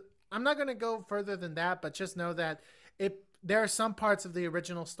I'm not going to go further than that, but just know that there are some parts of the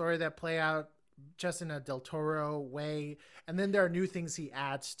original story that play out just in a Del Toro way, and then there are new things he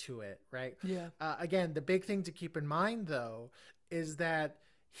adds to it, right? Yeah. Again, the big thing to keep in mind, though, is that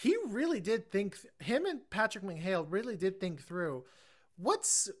he really did him and Patrick McHale really did think through,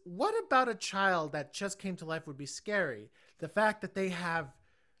 what about a child that just came to life would be scary? The fact that they have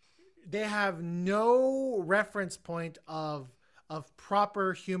no reference point of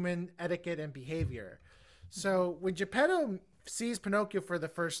proper human etiquette and behavior. So when Geppetto sees Pinocchio for the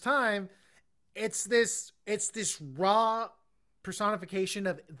first time, it's this raw personification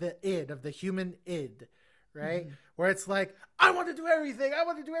of the human id, right? Mm-hmm. Where it's like, I want to do everything.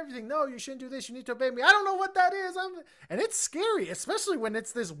 No, you shouldn't do this. You need to obey me. I don't know what that is. And it's scary, especially when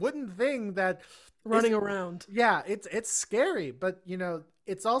it's this wooden thing that running around. Yeah, it's scary, but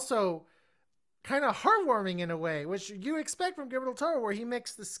it's also kind of heartwarming in a way, which you expect from Guillermo del Toro, where he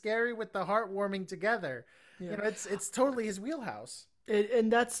mixed the scary with the heartwarming together. Yeah. You know, it's totally his wheelhouse.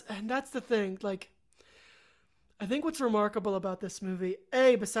 And that's the thing. Like, I think what's remarkable about this movie,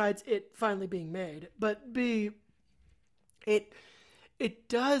 A, besides it finally being made, but B, it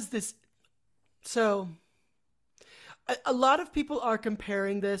does this. So a lot of people are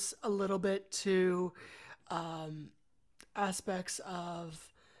comparing this a little bit to aspects of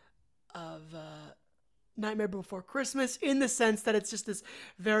Nightmare Before Christmas, in the sense that it's just this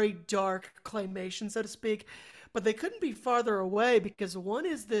very dark claymation, so to speak. But they couldn't be farther away, because one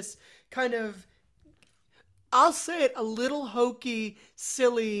is this kind of, I'll say it, a little hokey,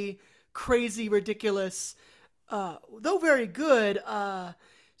 silly, crazy, ridiculous, though very good,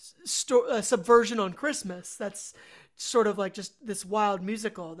 subversion on Christmas. That's sort of like just this wild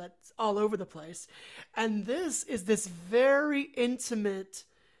musical that's all over the place. And this is this very intimate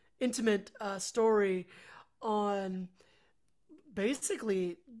story on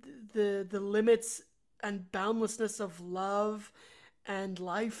basically the limits and boundlessness of love and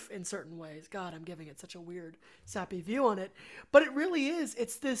life in certain ways. God, I'm giving it such a weird, sappy view on it. But it really is.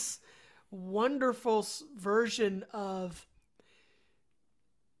 It's this wonderful version of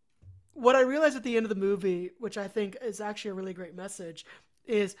what I realized at the end of the movie, which I think is actually a really great message,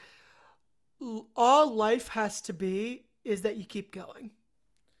 is all life has to be is that you keep going.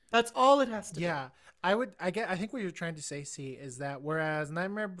 That's all it has to be. Yeah. I think what you're trying to say, C, is that whereas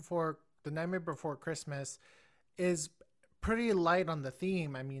Nightmare Before Christmas is pretty light on the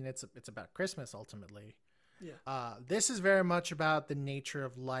theme. I mean, it's about Christmas ultimately. Yeah. This is very much about the nature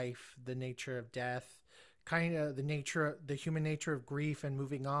of life, the nature of death, kind of the human nature of grief and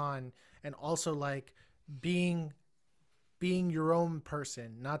moving on, and also like being your own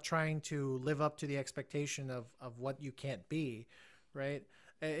person, not trying to live up to the expectation of what you can't be, right?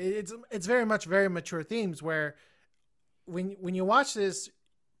 It's very mature themes, where when you watch this,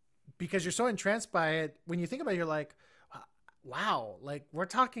 because you're so entranced by it, when you think about it, you're like, wow, like we're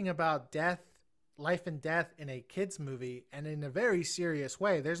talking about life and death in a kids movie, and in a very serious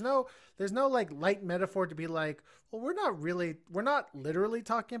way. There's no like light metaphor to be like, well, we're not literally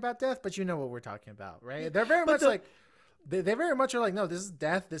talking about death, but you know what we're talking about, right? They're very much like, they very much are like, no, this is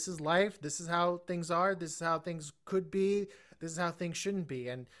death, this is life, this is how things are, this is how things could be, this is how things shouldn't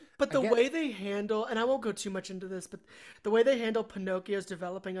be. But the way they handle, and I won't go too much into this, but the way they handle Pinocchio's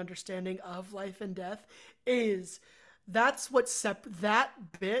developing understanding of life and death that's what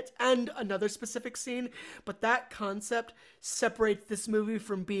that bit and another specific scene, but that concept separates this movie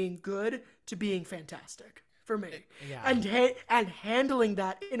from being good to being fantastic for me. Yeah. And handling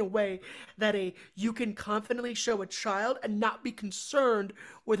that in a way that you can confidently show a child and not be concerned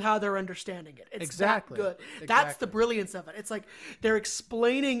with how they're understanding it. It's exactly that good. Exactly. That's the brilliance of it. It's like they're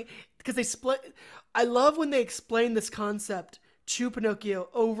explaining, because I love when they explain this concept to Pinocchio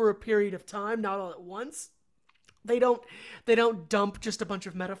over a period of time, not all at once. They don't dump just a bunch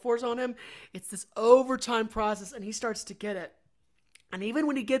of metaphors on him. It's this overtime process, and he starts to get it. And even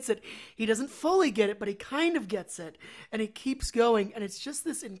when he gets it, he doesn't fully get it, but he kind of gets it. And he keeps going. And it's just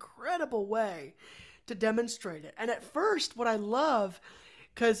this incredible way to demonstrate it. And at first, what I love,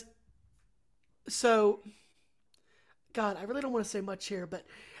 God, I really don't want to say much here, but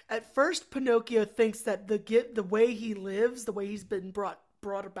at first, Pinocchio thinks that the way he lives, the way he's been brought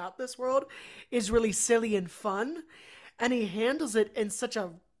about this world, is really silly and fun. And he handles it in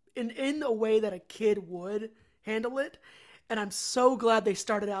in a way that a kid would handle it. And I'm so glad they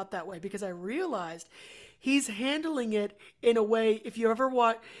started out that way, because I realized he's handling it in a way, if you've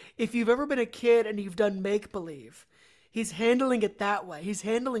ever been a kid and you've done make-believe, he's handling it that way. He's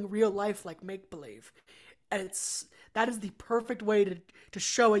handling real life like make-believe. And that is the perfect way to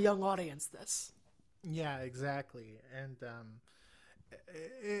show a young audience this. Yeah, exactly. And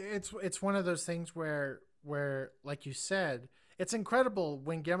it's one of those things where like you said, it's incredible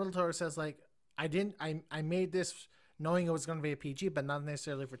when Guillermo del Toro says, like, I made this knowing it was going to be a PG, but not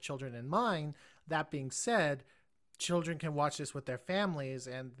necessarily for children in mind. That being said, children can watch this with their families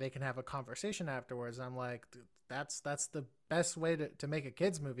and they can have a conversation afterwards. I'm like, that's the best way to make a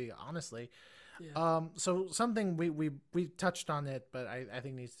kids movie, honestly. Yeah. So something we touched on it, but I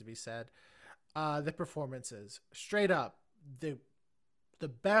think needs to be said. The performances, straight up, the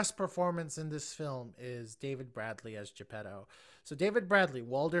best performance in this film is David Bradley as Geppetto. So David Bradley,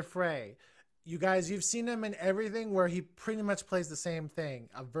 Walder Frey, you guys, you've seen him in everything where he pretty much plays the same thing,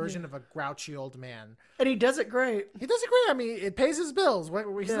 a version of a grouchy old man. And he does it great. I mean, it pays his bills.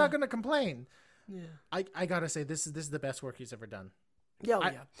 He's not going to complain. Yeah. I got to say, this is the best work he's ever done. Yeah,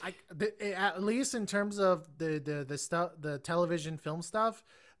 at least in terms of the television film stuff,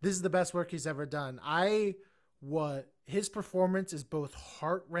 this is the best work he's ever done. His performance is both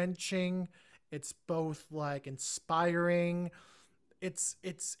heart-wrenching, it's both like inspiring, it's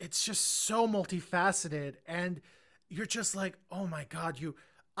just so multifaceted, and you're just like, oh my God,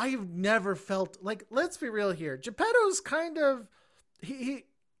 I've never felt like, let's be real here. Geppetto's kind of, he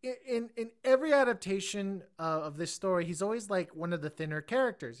in every adaptation of this story, he's always like one of the thinner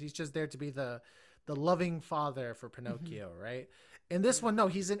characters. He's just there to be the loving father for Pinocchio, right? In this one, no,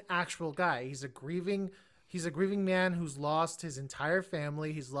 he's an actual guy. He's a grieving man who's lost his entire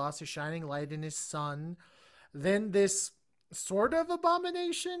family. He's lost his shining light in his son. Then this sort of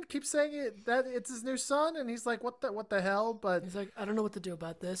abomination keeps saying that it's his new son, and he's like, what the hell? But he's like, I don't know what to do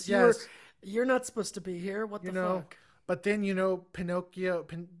about this. Yes. You're not supposed to be here. What the fuck? But then, Pinocchio,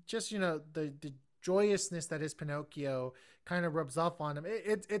 the joyousness that is Pinocchio kind of rubs off on him.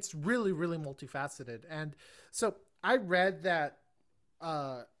 It's really, really multifaceted. And so I read that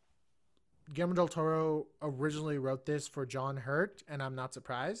Guillermo del Toro originally wrote this for John Hurt, and I'm not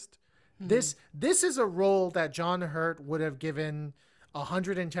surprised. This is a role that John Hurt would have given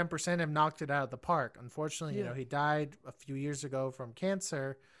 110% and knocked it out of the park. Unfortunately, he died a few years ago from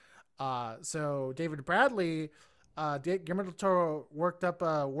cancer. So David Bradley, Guillermo del Toro worked up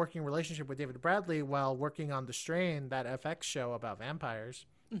a working relationship with David Bradley while working on The Strain, that FX show about vampires.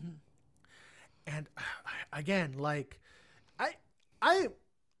 Mm-hmm. And again, like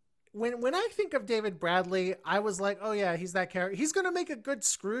when I think of David Bradley, I was like, oh yeah, he's that character. He's going to make a good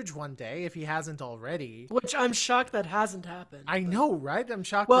Scrooge one day if he hasn't already. Which I'm shocked that hasn't happened. I know, right? I'm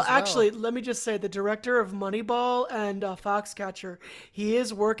shocked. Well, actually, let me just say the director of Moneyball and Foxcatcher, he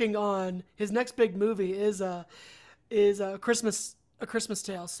is working on his next big movie is a Christmas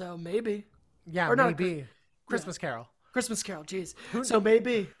Tale. So maybe. Yeah, or maybe. Christmas Carol. Christmas Carol. Jeez. So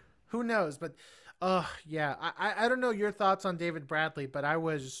maybe. Who knows? But. Yeah. I don't know your thoughts on David Bradley, but I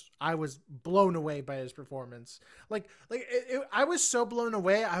was blown away by his performance. I was so blown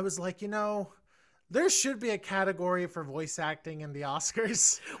away. I was like, there should be a category for voice acting in the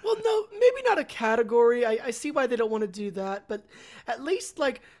Oscars. Well, no, maybe not a category. I see why they don't want to do that, but at least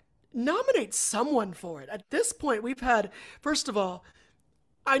nominate someone for it. At this point, we've had, first of all,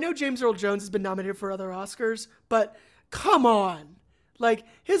 I know James Earl Jones has been nominated for other Oscars, but come on.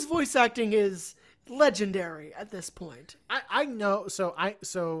 His voice acting is legendary at this point. I know.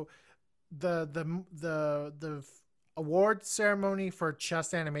 So the award ceremony for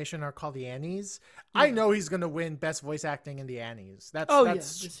Just Animation are called the Annies. Yeah. I know he's going to win Best Voice Acting in the Annies. That's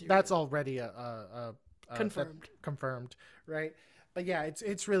already confirmed, right? But yeah,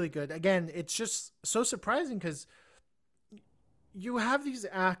 it's really good. Again, it's just so surprising because you have these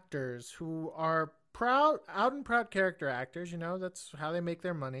actors who are out and proud character actors, that's how they make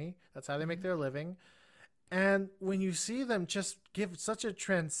their money. That's how they make their living. And when you see them just give such a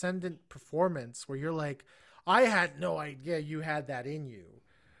transcendent performance where you're like, I had no idea you had that in you.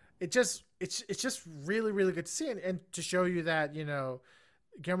 It's just really, really good to see. And to show you that,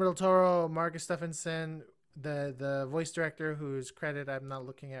 Guillermo del Toro, Marcus Stephenson, the voice director whose credit I'm not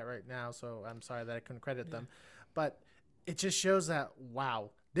looking at right now, so I'm sorry that I couldn't credit them. But it just shows that, wow,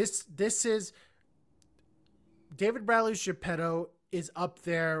 this is David Bradley's Geppetto is up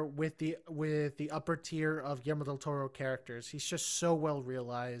there with the upper tier of Guillermo del Toro characters. He's just so well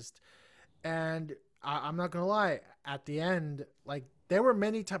realized, and I'm not gonna lie. At the end, there were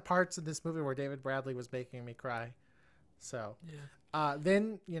many parts of this movie where David Bradley was making me cry. So,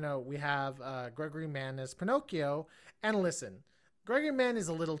 then we have Gregory Mann as Pinocchio, and listen, Gregory Mann is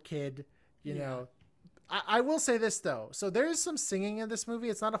a little kid. I will say this though. So there is some singing in this movie.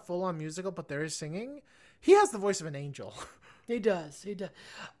 It's not a full-on musical, but there is singing. He has the voice of an angel. He does. And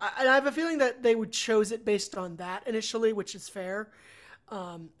I have a feeling that they would chose it based on that initially, which is fair.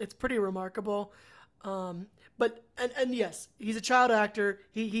 It's pretty remarkable. But yes, he's a child actor.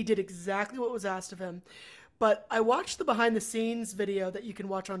 He did exactly what was asked of him. But I watched the behind the scenes video that you can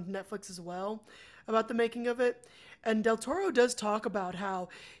watch on Netflix as well about the making of it. And Del Toro does talk about how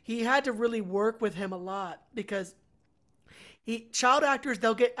he had to really work with him a lot because child actors,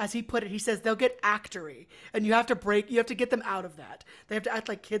 they'll get, as he put it, he says they'll get actory, and you have to get them out of that. They have to act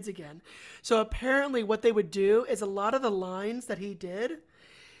like kids again. So apparently what they would do is a lot of the lines that he did,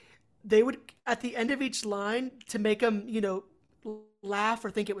 they would, at the end of each line, to make him, laugh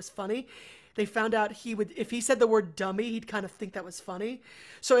or think it was funny, they found out if he said the word dummy, he'd kind of think that was funny.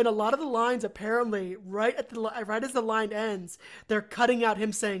 So in a lot of the lines, apparently, right as the line ends, they're cutting out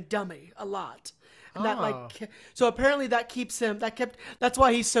him saying dummy a lot. And so apparently that's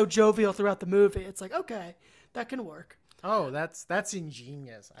why he's so jovial throughout the movie. It's like, okay, that can work. Oh, that's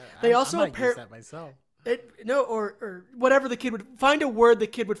ingenious. They also I might use that myself. Or whatever the kid would find, a word the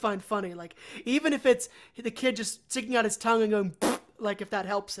kid would find funny. Like, even if it's the kid just sticking out his tongue and going, like, if that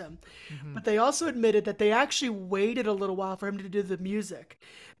helps him. But they also admitted that they actually waited a little while for him to do the music,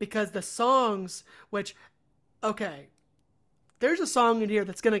 because the songs, which, okay, there's a song in here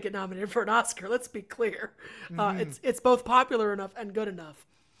that's going to get nominated for an Oscar. Let's be clear. It's both popular enough and good enough.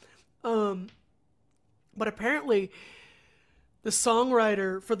 But apparently the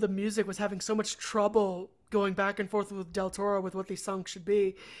songwriter for the music was having so much trouble going back and forth with Del Toro with what these songs should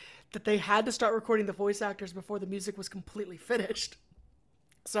be, that they had to start recording the voice actors before the music was completely finished.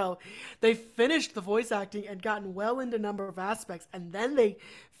 So they finished the voice acting and gotten well into a number of aspects, and then they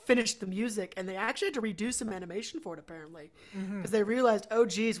finished the music, and they actually had to redo some animation for it, apparently, because they realized, oh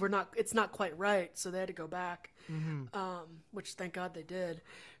geez, it's not quite right. So they had to go back, which thank God they did,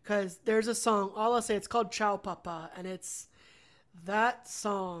 because there's a song, all I'll say, it's called Ciao Papa, and it's that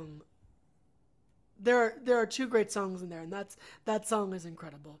song. There are two great songs in there, and that song is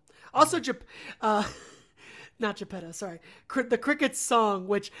incredible. Also, not Geppetto, sorry. The Crickets song,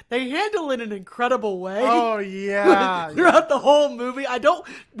 which they handle in an incredible way. Oh, yeah. Throughout the whole movie.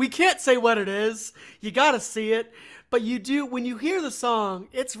 We can't say what it is. You gotta see it. But you do, when you hear the song,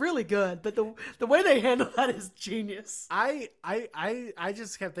 it's really good. But the way they handle that is genius. I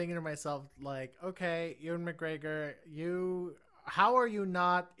just kept thinking to myself, like, okay, Ewan McGregor, how are you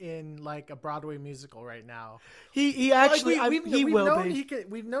not in like a Broadway musical right now? He actually, like he will be.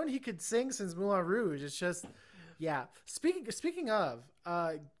 We've known he could sing since Moulin Rouge. It's just, yeah. Speaking of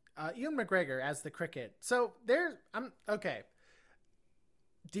Ewan McGregor as the Cricket. So okay.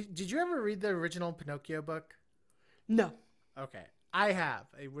 Did you ever read the original Pinocchio book? No. Okay, I have.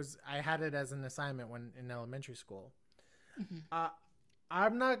 I had it as an assignment when in elementary school.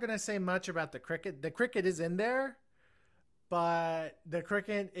 I'm not gonna say much about the Cricket. The Cricket is in there, but the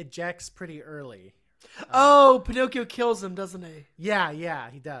Cricket ejects pretty early. Pinocchio kills him, doesn't he? Yeah,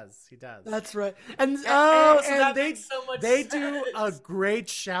 he does. That's right. And that makes so much they sense. do a great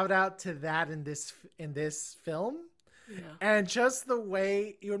shout out to that in this film. Yeah. And just the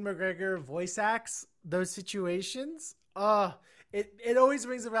way Ewan McGregor voice acts those situations, it always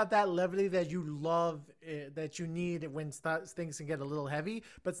brings about that levity that you love, that you need when things can get a little heavy,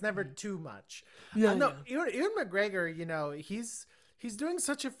 but it's never too much. Ewan McGregor, he's doing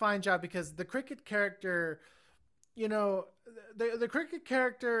such a fine job, because the Cricket character, the Cricket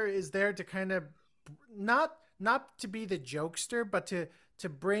character is there to kind of not to be the jokester, but to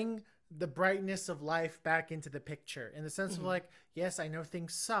bring the brightness of life back into the picture, in the sense of like, yes, I know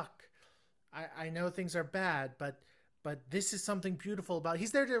things suck. I know things are bad, but this is something beautiful about.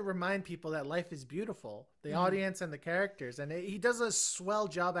 He's there to remind people that life is beautiful, the audience and the characters, and he does a swell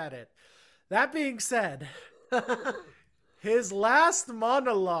job at it. That being said, his last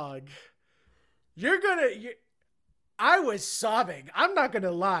monologue, I was sobbing. I'm not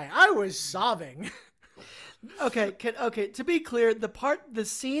gonna lie, I was sobbing. Okay. To be clear, the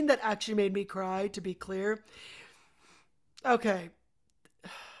scene that actually made me cry, to be clear. Okay.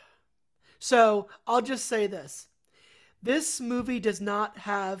 So I'll just say this. This movie does not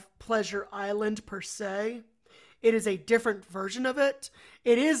have Pleasure Island per se. It is a different version of it.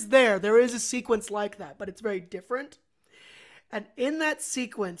 It is there. There is a sequence like that, but it's very different. And in that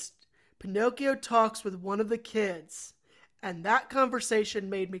sequence, Pinocchio talks with one of the kids, and that conversation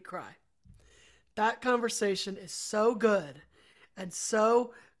made me cry. That conversation is so good and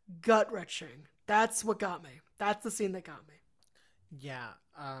so gut-wrenching. That's what got me. That's the scene that got me. Yeah.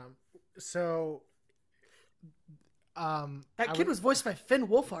 That kid was voiced by Finn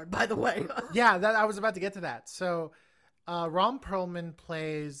Wolfhard, by the way. Yeah, I was about to get to that. So Ron Perlman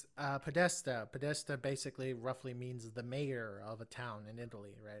plays Podesta. Podesta basically roughly means the mayor of a town in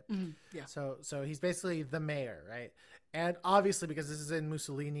Italy, right? Yeah. So he's basically the mayor, right? And obviously, because this is in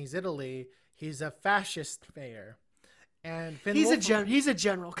Mussolini's Italy, he's a fascist mayor. And he's a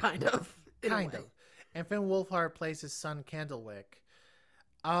general, kind of. Kind of. And Finn Wolfhard plays his son Candlewick.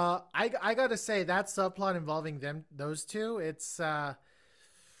 I gotta say, that subplot involving those two, it's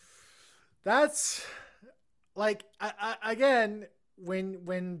that's like, again,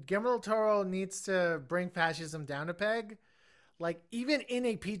 when Guillermo del Toro needs to bring fascism down a peg, like, even in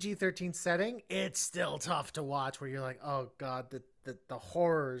a PG-13 setting, it's still tough to watch, where you're like, oh god, the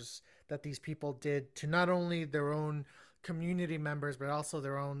horrors that these people did to not only their own community members, but also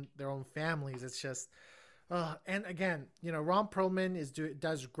their own families. It's just, and again, Ron Perlman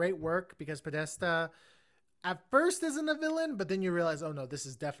does great work, because Podesta at first isn't a villain, but then you realize, oh no, this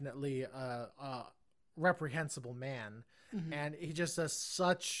is definitely a reprehensible man, and he just does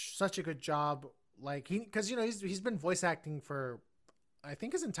such a good job. Like, because he's been voice acting for I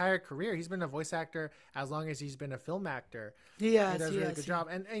think his entire career. He's been a voice actor as long as he's been a film actor. He has. He does a really good job.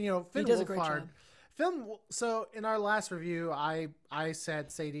 And you know, Finn he does a great Wolfhard. job. So in our last review, I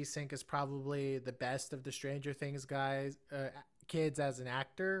said Sadie Sink is probably the best of the Stranger Things kids as an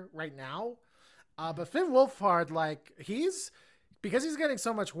actor right now. But Finn Wolfhard, like because he's getting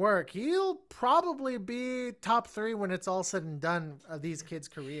so much work, he'll probably be top 3 when it's all said and done of these kids'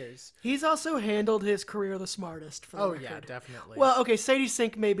 careers. He's also handled his career the smartest. For the record. Yeah, definitely. Well, okay, Sadie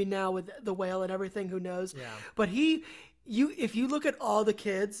Sink maybe now with The Whale and everything, who knows? Yeah. But if you look at all the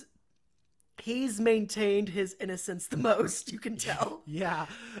kids, he's maintained his innocence the most. You can tell. Yeah.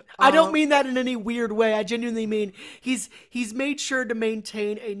 I don't mean that in any weird way. I genuinely mean he's made sure to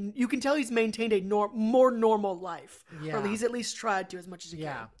maintain you can tell he's maintained a more normal life. Yeah. Or he's at least tried to as much as he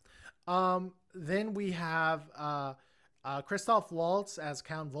can. Then we have Christoph Waltz as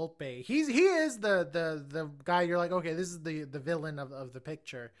Count Volpe. He is the guy you're like, okay, this is the villain of the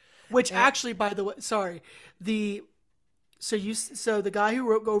picture. Which actually, by the way, sorry, So the guy who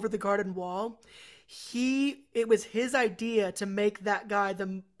wrote Over the Garden Wall, it was his idea to make that guy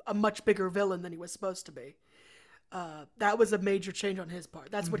a much bigger villain than he was supposed to be. That was a major change on his part.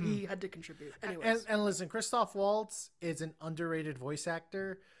 That's what he had to contribute. Anyways. And listen, Christoph Waltz is an underrated voice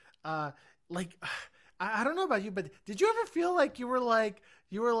actor. I don't know about you, but did you ever feel like you were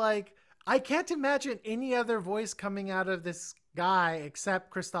like, I can't imagine any other voice coming out of this guy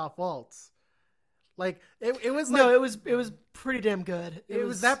except Christoph Waltz? Like it was like, no, it was pretty damn good. It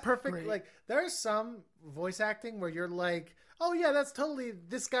was that perfect. Great. Like there's some voice acting where you're like, oh yeah, that's totally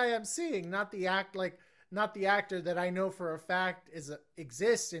this guy I'm seeing, not the actor that I know for a fact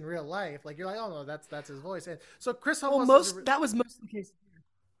exists in real life. Like you're like, oh no, that's his voice. And so Chris Holmes that was most of the case.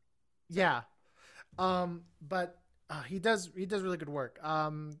 Yeah. But he does really good work.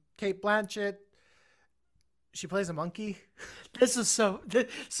 Kate Blanchett, she plays a monkey. This is so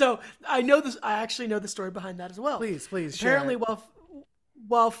I know this. I actually know the story behind that as well. Please. Apparently,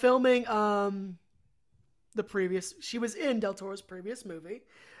 while filming she was in Del Toro's previous movie,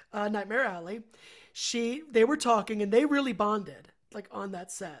 Nightmare Alley. They were talking and they really bonded like on that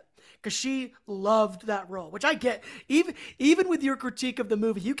set because she loved that role, which I get. Even with your critique of the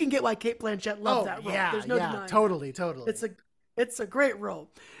movie, you can get why Kate Blanchett loved that role. There's no denying. Totally. It's a great role.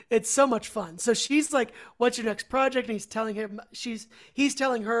 It's so much fun. So she's like, "What's your next project?" And he's telling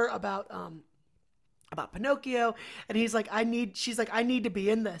her about Pinocchio, and she's like, "I need to be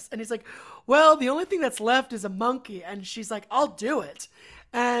in this." And he's like, "Well, the only thing that's left is a monkey." And she's like, "I'll do it."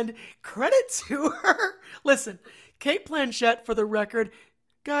 And credit to her. Listen, Kate Blanchett, for the record,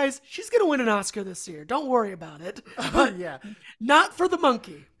 guys, she's going to win an Oscar this year. Don't worry about it. But yeah. Not for the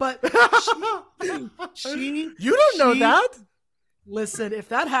monkey, but she You don't know that? Listen, if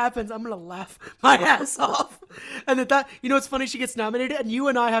that happens, I'm going to laugh my ass off. And it's funny, she gets nominated and you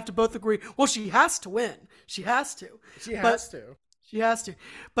and I have to both agree, well, she has to win. She has to. She has to.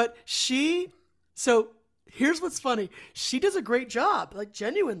 But so here's what's funny. She does a great job, like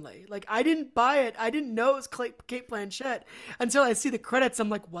genuinely. Like I didn't buy it. I didn't know it was Kate Blanchett until I see the credits. I'm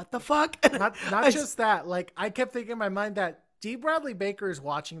like, what the fuck? Not just that. Like I kept thinking in my mind that D. Bradley Baker is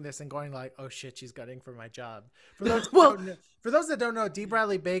watching this and going like, oh shit, she's gunning for my job. For those that don't know, D.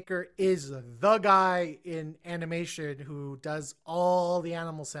 Bradley Baker is the guy in animation who does all the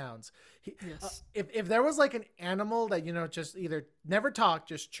animal sounds. Yes. If there was like an animal that, just either never talked,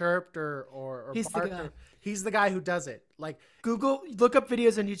 just chirped or barked, he's the guy who does it. Like look up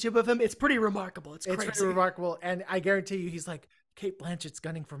videos on YouTube of him. It's pretty remarkable. It's crazy. It's pretty remarkable. And I guarantee you, he's like, Kate Blanchett's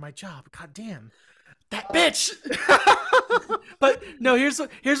gunning for my job. God damn. That bitch. But no, here's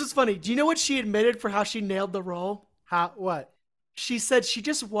what's funny. Do you know what she admitted for how she nailed the role? What? She said she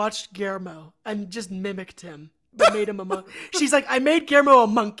just watched Guillermo and just mimicked him, but made him a monkey. She's like, I made Guillermo a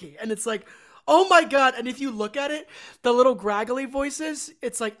monkey. And it's like, oh my God. And if you look at it, the little graggly voices,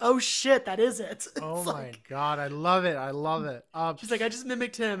 it's like, oh shit, that is it. Oh my God. I love it. She's like, I just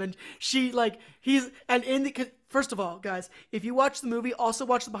mimicked him. And first of all, guys, if you watch the movie, also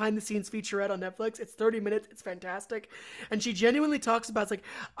watch the behind the scenes featurette on Netflix. It's 30 minutes. It's fantastic. And she genuinely talks about, it's like,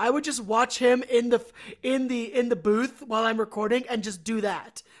 I would just watch him in the booth while I'm recording and just do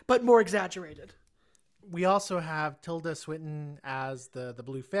that, but more exaggerated. We also have Tilda Swinton as the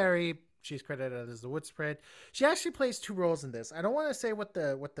Blue Fairy. She's credited as the Wood Spread. She actually plays 2 roles in this. I don't want to say what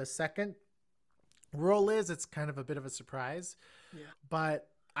the second role is. It's kind of a bit of a surprise. Yeah. But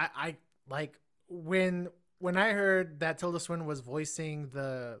I like when I heard that Tilda Swinton was voicing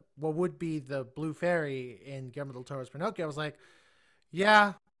what would be the Blue Fairy in Guillermo del Toro's Pinocchio, I was like,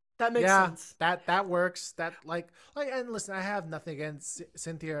 yeah, that makes sense. That works. That and listen, I have nothing against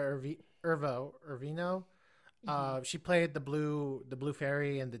Cynthia Ervino. She played the blue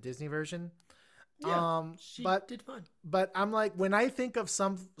fairy in the Disney version. Yeah, she did fun. But I'm like, when I think of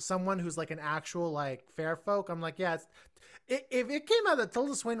someone who's like an actual like fair folk, I'm like, yeah, if it came out that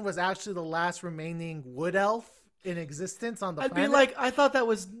Tilda Swinton was actually the last remaining wood elf in existence on the planet, I'd be like, I thought that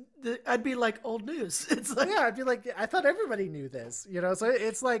was. I'd be like old news. It's like, yeah, I'd be like, I thought everybody knew this, you know. So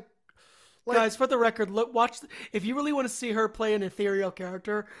it's like guys, for the record, watch. If you really want to see her play an ethereal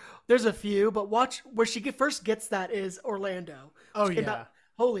character, there's a few, but watch where she first gets that is Orlando. Oh yeah,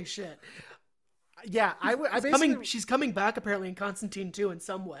 holy shit. Yeah, she's coming back apparently in Constantine 2 in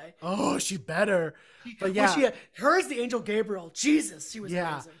some way. Oh, she better. But yeah, her as the angel Gabriel. Jesus, she was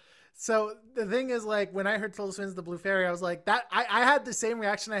amazing. So the thing is, like, when I heard Tilda Swinton's the Blue Fairy, I was like, that. I had the same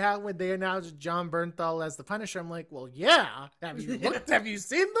reaction I had when they announced John Bernthal as the Punisher. I'm like, well, yeah. Have you looked? Have you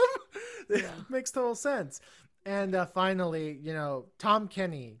seen them? It makes total sense. And finally, you know, Tom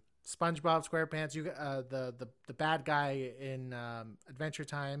Kenny, SpongeBob SquarePants, the bad guy in Adventure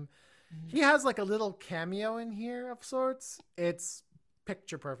Time. He has like a little cameo in here of sorts. It's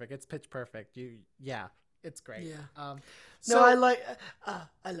picture perfect. It's pitch perfect. It's great. Yeah. I like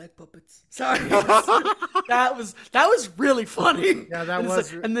puppets. Sorry. that was really funny. Yeah, that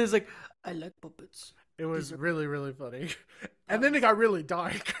was. And there's like, I like puppets. It was really, really funny. And then it got really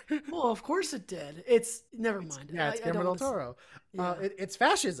dark. Well, of course it did. Never mind. Yeah, it's Guillermo del Toro. Yeah. It's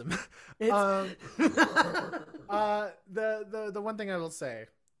fascism. It's... The one thing I will say,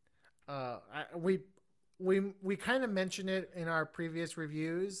 we kind of mentioned it in our previous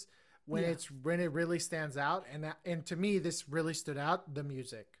reviews when it really stands out, and to me this really stood out, the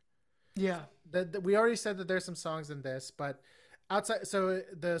music. Yeah, we already said that there's some songs in this, but outside, so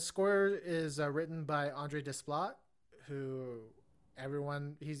the score is written by Andre Desplat, who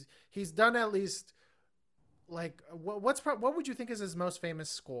he's done at least like what would you think is his most famous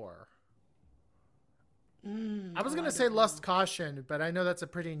score? I was gonna say Lost Caution, but I know that's a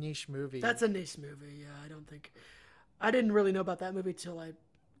pretty niche movie. That's a niche movie. Yeah, I didn't really know about that movie till I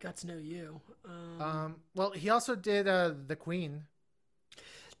got to know you. Well, he also did The Queen.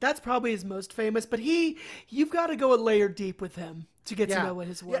 That's probably his most famous, but you've got to go a layer deep with him to get to know what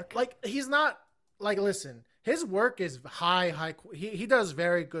his work. Yeah, like he's not like, listen, his work is high. He does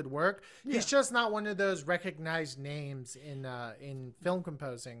very good work. Yeah. He's just not one of those recognized names in film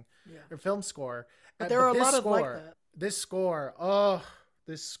composing or film score. But there are a lot of like that. This score,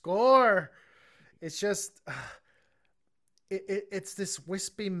 it's just, it's this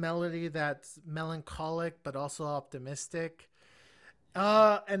wispy melody that's melancholic but also optimistic.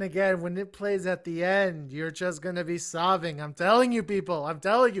 And again, when it plays at the end, you're just gonna be sobbing. I'm telling you, people. I'm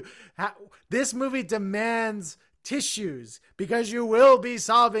telling you, this movie demands tissues because you will be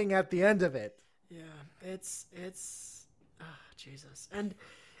sobbing at the end of it. Yeah, it's Jesus, and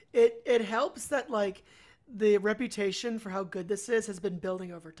it helps that like the reputation for how good this is has been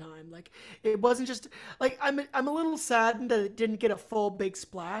building over time. Like it wasn't just like I'm a little saddened that it didn't get a full big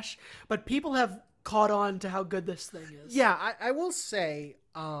splash, but people have caught on to how good this thing is. Yeah, I will say,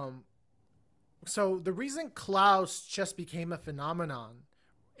 so the reason Klaus just became a phenomenon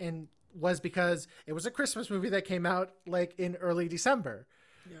was because it was a Christmas movie that came out like in early December.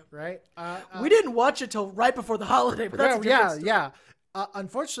 Yeah. Right. We didn't watch it till right before the holiday, but that's a different story. Yeah.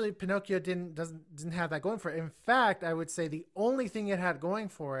 Unfortunately, Pinocchio didn't have that going for it. In fact, I would say the only thing it had going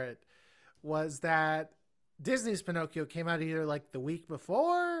for it was that Disney's Pinocchio came out either like the week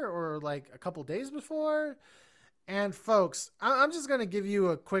before or like a couple days before. And folks, I'm just going to give you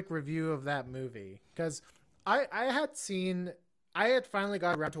a quick review of that movie because I had finally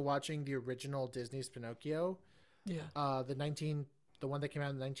got around to watching the original Disney's Pinocchio. Yeah. The one that came out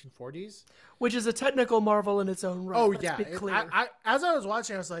in the 1940s. Which is a technical marvel in its own right. Oh, Let's yeah. be clear. As I was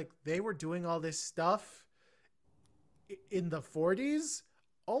watching, I was like, they were doing all this stuff in the 40s?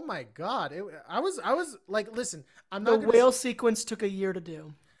 Oh, my God. I was like, listen, I'm not The whale sequence took a year to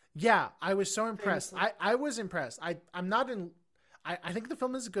do. Yeah, I was so impressed. I was impressed. I'm not in... I think the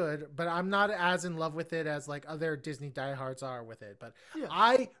film is good, but I'm not as in love with it as like other Disney diehards are with it. But yeah.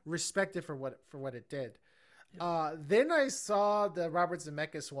 I respect it for what it did. Yeah. Then I saw the Robert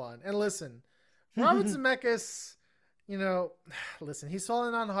Zemeckis one, and listen, Robert Zemeckis, listen, he's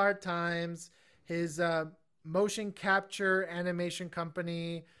fallen on hard times. His motion capture animation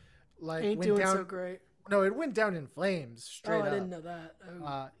company ain't doing so great. No, it went down in flames. Straight up. I didn't know that.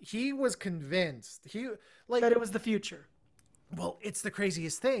 Oh. He was convinced that it was the future. Well, it's the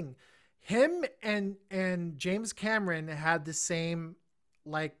craziest thing. Him and James Cameron had the same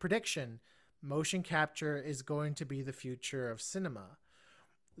prediction. Motion capture is going to be the future of cinema.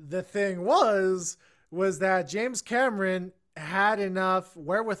 The thing was that James Cameron had enough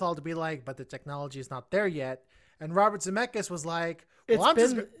wherewithal to be like, but the technology is not there yet. And Robert Zemeckis was like,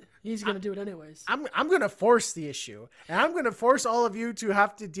 he's going to do it anyways. I'm going to force the issue, and I'm going to force all of you to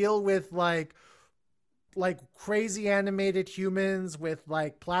have to deal with like crazy animated humans with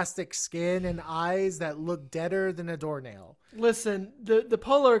like plastic skin and eyes that look deader than a doornail. Listen, the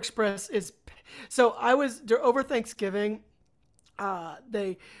Polar Express is, so I was over Thanksgiving.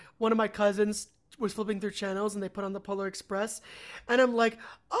 One of my cousins was flipping through channels and they put on the Polar Express, and I'm like,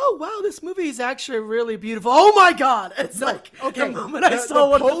 oh wow, this movie is actually really beautiful. Oh my god, it's the moment I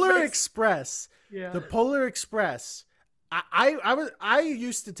saw the Polar Express. Yeah, the Polar Express. I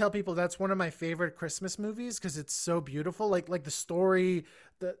used to tell people that's one of my favorite Christmas movies because it's so beautiful. Like the story,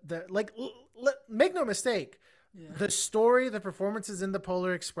 make no mistake, the story, the performances in the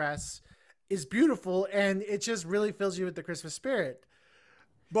Polar Express is beautiful, and it just really fills you with the Christmas spirit.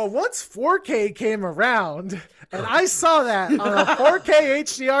 But once 4K came around, and I saw that on a 4K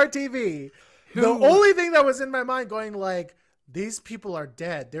HDR TV, the only thing that was in my mind going like, these people are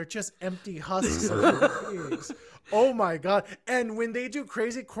dead. They're just empty husks of human beings. Oh my God. And when they do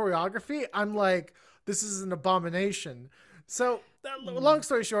crazy choreography, I'm like, this is an abomination. So, long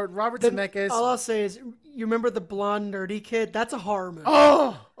story short, Robert Zemeckis. All I'll say is, you remember the blonde nerdy kid? That's a horror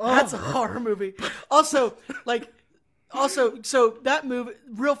movie. That's a horror movie. So that movie,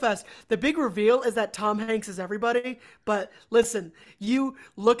 real fast, the big reveal is that Tom Hanks is everybody. But listen, you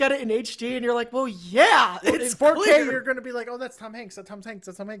look at it in HD and you're like, well, yeah, it's 4K. Clear. You're going to be like, oh, that's Tom Hanks. That's Tom Hanks.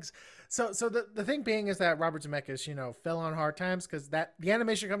 That's Tom Hanks. So the thing being is that Robert Zemeckis, fell on hard times because the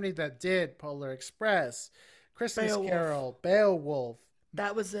animation company that did Polar Express, Christmas Carol, Beowulf.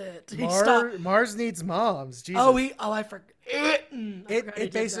 That was it. Mars Needs Moms. Jesus. I forgot.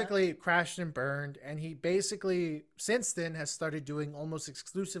 It basically crashed and burned, and he basically since then has started doing almost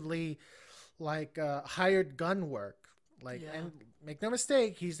exclusively like hired gun work. And make no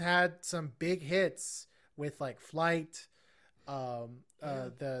mistake, he's had some big hits with like Flight, the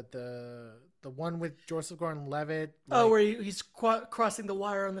one with Joseph Gordon-Levitt. Where he's crossing the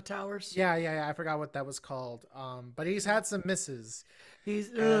wire on the towers. Yeah. I forgot what that was called. But he's had some misses.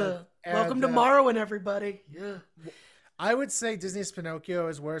 He's Welcome to Marwen, everybody. Yeah. I would say Disney's Pinocchio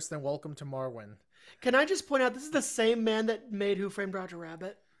is worse than Welcome to Marwen. Can I just point out, this is the same man that made Who Framed Roger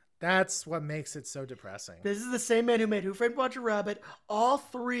Rabbit. That's what makes it so depressing. This is the same man who made Who Framed Roger Rabbit, all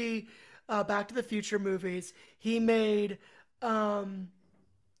three Back to the Future movies. He made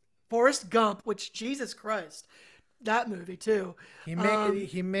Forrest Gump, which, Jesus Christ, that movie too. He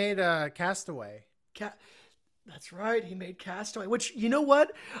made Castaway. That's right. He made Castaway, which, you know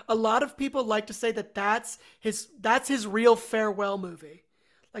what? A lot of people like to say that's his real farewell movie.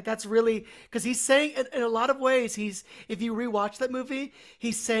 Like, that's really, because he's saying in a lot of ways, if you rewatch that movie,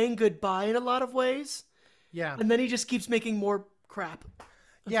 he's saying goodbye in a lot of ways. Yeah. And then he just keeps making more crap.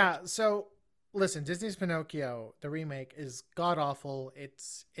 Yeah. So listen, Disney's Pinocchio, the remake, is god awful.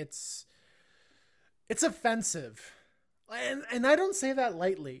 It's offensive. And I don't say that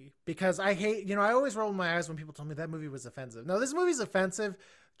lightly because I hate, I always roll my eyes when people tell me that movie was offensive. No, this movie's offensive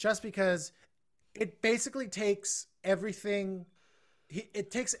just because it basically takes everything. It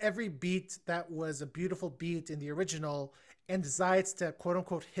takes every beat that was a beautiful beat in the original and decides to quote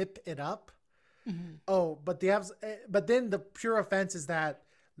unquote hip it up. Mm-hmm. But then the pure offense is that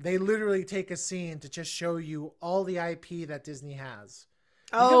they literally take a scene to just show you all the IP that Disney has.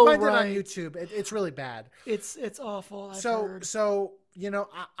 You can find it on YouTube. It's really bad. It's awful. So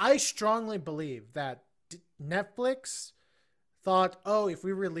I strongly believe that Netflix thought, if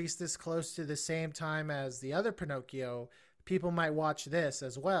we release this close to the same time as the other Pinocchio, people might watch this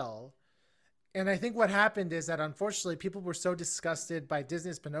as well. And I think what happened is that unfortunately people were so disgusted by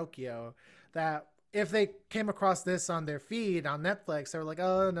Disney's Pinocchio that if they came across this on their feed on Netflix, they were like,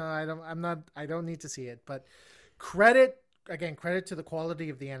 oh no, I don't need to see it. But credit to the quality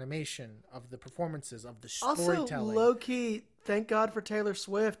of the animation, of the performances, of the storytelling. Also, low-key, thank God for Taylor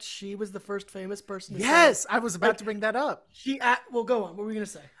Swift. She was the first famous person to Yes, I was about to bring that up. Well, go on. What were we going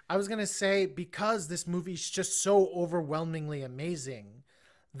to say? I was going to say, because this movie is just so overwhelmingly amazing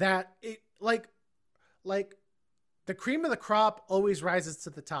that it, like the cream of the crop always rises to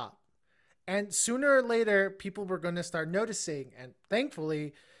the top. And sooner or later, people were going to start noticing. And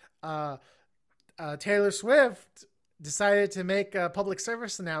thankfully, Taylor Swift decided to make a public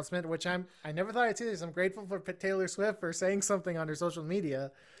service announcement, which I never thought I'd see this. I'm grateful for Taylor Swift for saying something on her social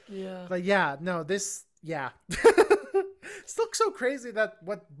media. Yeah. But still so crazy that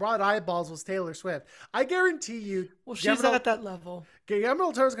what brought eyeballs was Taylor Swift. I guarantee you. Well, she's at that level. Guillermo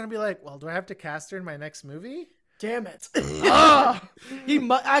del Toro is going to be like, well, do I have to cast her in my next movie? Damn it. He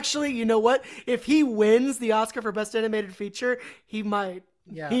might actually, you know what? If he wins the Oscar for Best Animated Feature, he might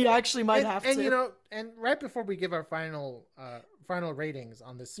Yeah, He actually might have and to. you know, and right before we give our final ratings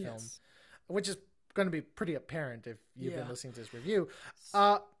on this film, Yes. which is going to be pretty apparent if you've been Yeah. listening to this review.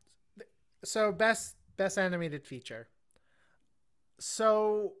 So best animated feature.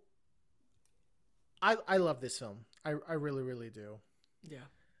 So I love this film. I really, really do.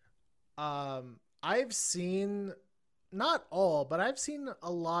 Yeah. I've seen not all, but I've seen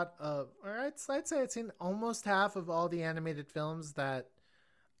a lot of, or I'd say I've seen almost half of all the animated films that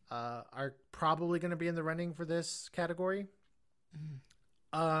are probably going to be in the running for this category.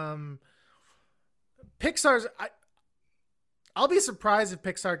 Pixar's, I'll be surprised if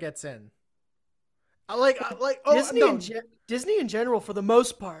Pixar gets in. Disney in general, for the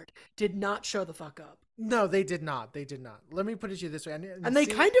most part, did not show the fuck up. No, they did not. They did not. Let me put it to you this way. And they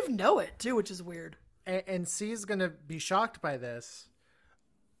kind of know it, too, which is weird. And C is going to be shocked by this.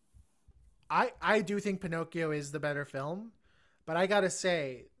 I do think Pinocchio is the better film. But I got to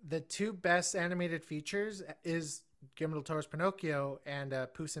say, the two best animated features is Guillermo del Toro's Pinocchio and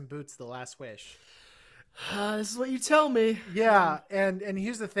Puss in Boots: The Last Wish. This is what you tell me. Yeah, and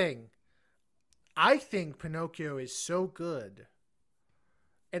here's the thing. I think Pinocchio is so good.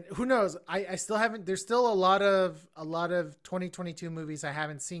 And who knows? I still haven't. There's still a lot of 2022 movies I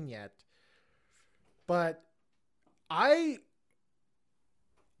haven't seen yet. But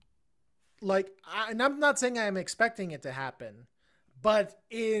and I'm not saying I'm expecting it to happen, but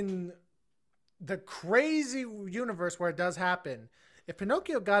in the crazy universe where it does happen, if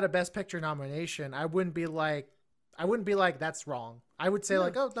Pinocchio got a Best Picture nomination, I wouldn't be like that's wrong. I would say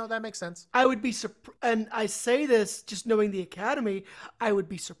oh no, that makes sense. I would be and I say this just knowing the Academy, I would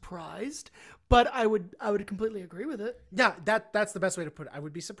be surprised, but I would completely agree with it. Yeah, that's the best way to put it. I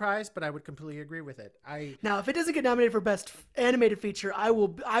would be surprised, but I would completely agree with it. Now, if it doesn't get nominated for Best Animated Feature, I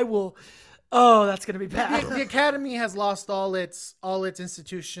will. Oh, that's gonna be bad. The Academy has lost all its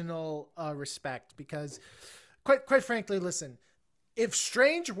institutional respect because, quite frankly, listen, if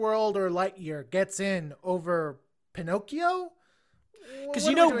Strange World or Lightyear gets in over Pinocchio, because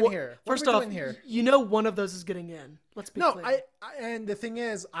first off, you know one of those is getting in. Let's be clear. And the thing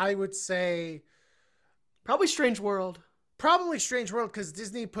is, I would say probably Strange World. Probably Strange World because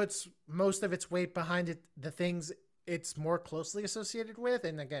Disney puts most of its weight behind it. The things it's more closely associated with,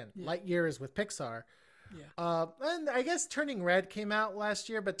 and again, Lightyear is with Pixar. Yeah. And I guess Turning Red came out last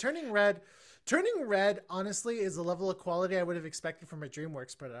year, but Turning Red, honestly, is a level of quality I would have expected from a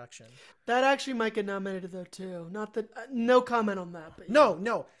DreamWorks production. That actually might get nominated though too. Not that, no comment on that. But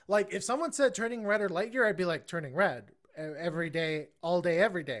No. Like if someone said Turning Red or Lightyear, I'd be like Turning Red every day, all day,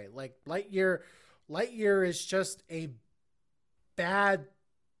 every day. Like Lightyear is just a bad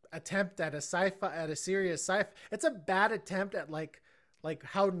attempt at a serious sci-fi. It's a bad attempt at like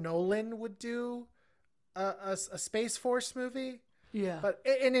how Nolan would do a Space Force movie. Yeah. But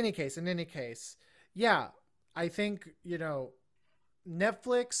in any case, yeah, I think,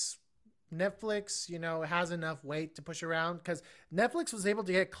 Netflix, has enough weight to push around because Netflix was able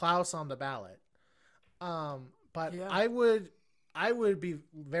to get Klaus on the ballot. But yeah. I would be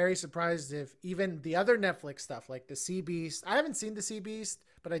very surprised if even the other Netflix stuff, like the Sea Beast, I haven't seen the Sea Beast,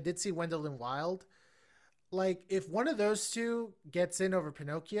 but I did see Wendell and Wild. Like if one of those two gets in over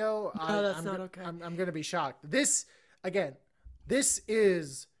Pinocchio, that's not okay. I'm going to be shocked. This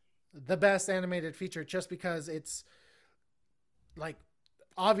is the best animated feature just because it's like,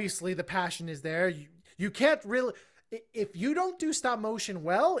 obviously the passion is there. You can't really, if you don't do stop motion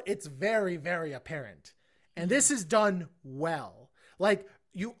well, it's very, very apparent. And this is done well. Like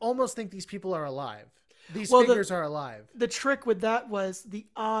you almost think these people are alive. These figures are alive. The trick with that was the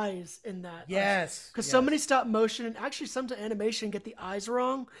eyes in that. Yes. Because so many stop motion and actually some to animation get the eyes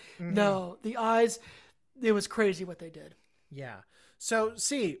wrong. Mm-hmm. No, the eyes, it was crazy what they did. Yeah. So,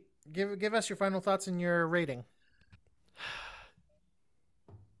 C, give us your final thoughts and your rating.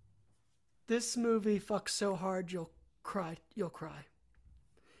 This movie fucks so hard you'll cry.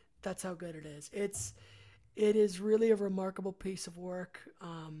 That's how good it is. It is really a remarkable piece of work.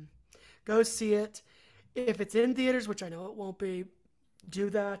 Go see it. If it's in theaters, which I know it won't be, do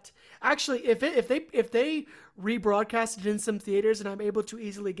that. Actually, if they rebroadcast it in some theaters and I'm able to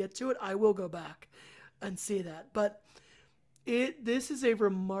easily get to it, I will go back and see that. But this is a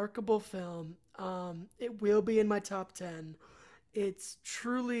remarkable film. It will be in my top 10.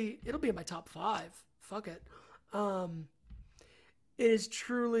 It'll be in my top 5. Fuck it. I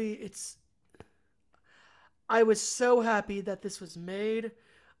was so happy that this was made.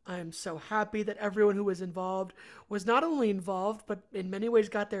 I'm so happy that everyone who was involved was not only involved, but in many ways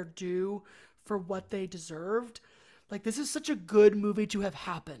got their due for what they deserved. Like, this is such a good movie to have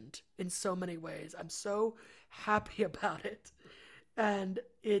happened in so many ways. I'm so happy about it. and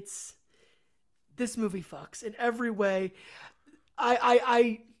this movie fucks in every way.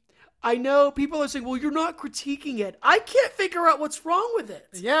 I know people are saying, well, you're not critiquing it. I can't figure out what's wrong with it.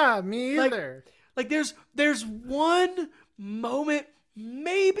 Yeah, me either. Like there's one moment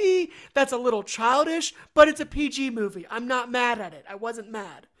maybe that's a little childish, but it's a PG movie. I'm not mad at it. I wasn't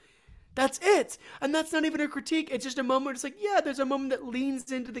mad. That's it. And that's not even a critique. It's just a moment. It's like, yeah, there's a moment that leans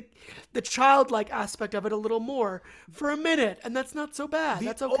into the childlike aspect of it a little more for a minute. And that's not so bad.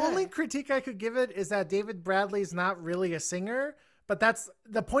 That's okay. The only critique I could give it is that David Bradley's not really a singer, but that's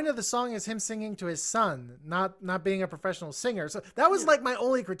the point of the song is him singing to his son, not being a professional singer. So that was like my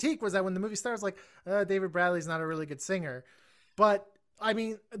only critique was that when the movie starts, like, David Bradley's not a really good singer. But I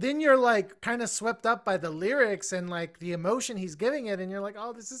mean, then you're like kind of swept up by the lyrics and like the emotion he's giving it. And you're like,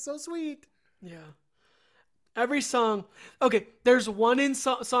 oh, this is so sweet. Yeah. Every song. Okay. There's one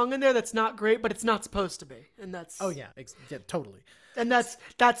song in there that's not great, but it's not supposed to be. And that's. Oh yeah. Yeah, totally. And that's,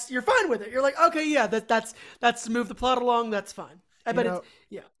 you're fine with it. You're like, okay, yeah, that's to move the plot along. That's fine. But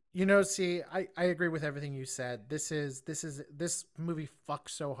yeah. You know, see, I agree with everything you said. This movie fucks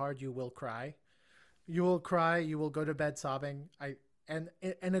so hard. You will cry. You will cry. You will go to bed sobbing. And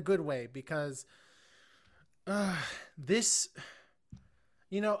in a good way, because this,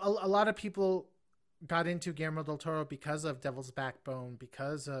 you know, a lot of people got into Guillermo del Toro because of Devil's Backbone,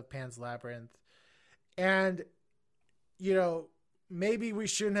 because of Pan's Labyrinth. And, you know, maybe we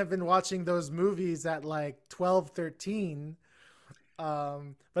shouldn't have been watching those movies at like 12, 13.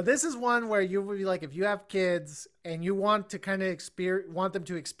 But this is one where you would be like, if you have kids and you want to kind of want them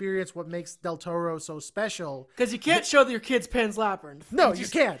to experience what makes Del Toro so special. Because you can't show your kids Pan's Labyrinth. No, you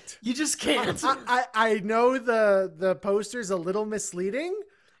can't. You just can't. I know the poster's a little misleading.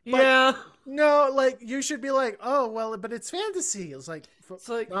 But yeah. No, like you should be like, oh, well, but it's fantasy. It's like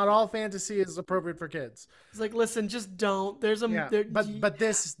not all fantasy is appropriate for kids. It's like, listen, just don't. There's a but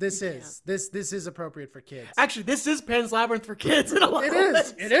this is appropriate for kids. Actually, this is Pan's Labyrinth for kids in a lot of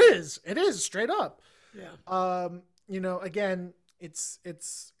ways. It is straight up. Yeah. You know, again, it's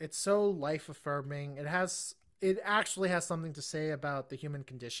so life affirming. It actually has something to say about the human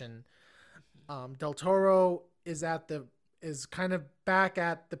condition. Del Toro is kind of back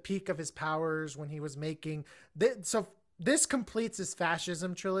at the peak of his powers when he was making this completes his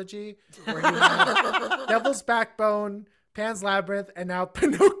fascism trilogy where you have Devil's Backbone, Pan's Labyrinth, and now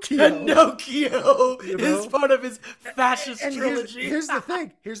Pinocchio. Pinocchio is part of his fascist trilogy. Here's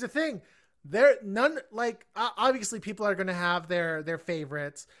the thing. Obviously people are going to have their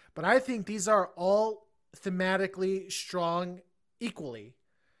favorites, but I think these are all thematically strong equally.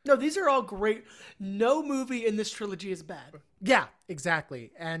 No, these are all great. No movie in this trilogy is bad. Yeah,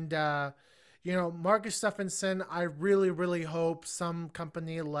 exactly. And, you know, Marcus Stephenson, I really, really hope some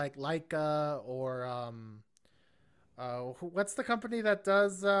company like Leica or, what's the company that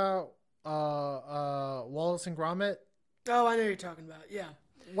does Wallace and Gromit? Oh, I know what you're talking about. Yeah.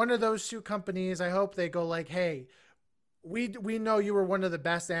 One of those two companies, I hope they go like, hey, we know you were one of the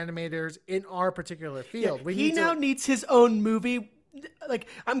best animators in our particular field. Yeah, he now needs his own movie. Like,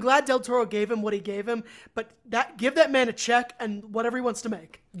 I'm glad Del Toro gave him what he gave him, but give that man a check and whatever he wants to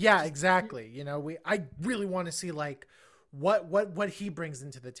make. Yeah, exactly. You know, I really want to see like what he brings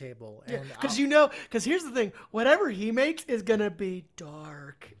into the table. And because here's the thing, whatever he makes is gonna be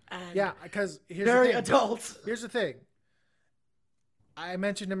dark and because very adult. Here's the thing. I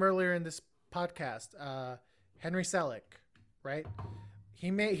mentioned him earlier in this podcast. Henry Selick, right? He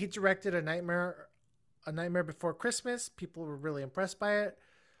directed A Nightmare Before Christmas. People were really impressed by it,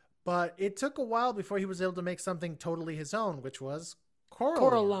 but it took a while before he was able to make something totally his own, which was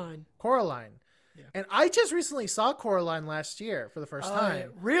Coraline. Yeah. And I just recently saw Coraline last year for the first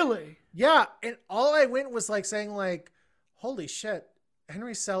time. Really? Yeah, and all I went was like saying like, holy shit,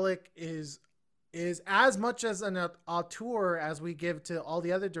 Henry Selick is as much as an auteur as we give to all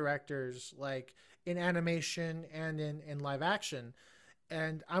the other directors, like in animation and in live action.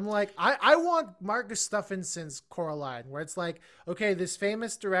 And I'm like, I want Marcus Stephenson's Coraline, where it's like, okay, this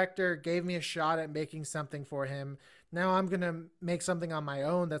famous director gave me a shot at making something for him. Now I'm going to make something on my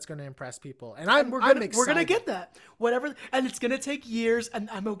own that's going to impress people. And I'm excited. We're going to get that. Whatever. And it's going to take years, and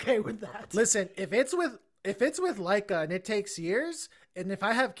I'm okay with that. Listen, if it's with Leica and it takes years, and if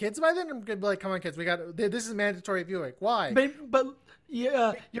I have kids by then, I'm going to be like, come on, kids, this is mandatory viewing. Why? But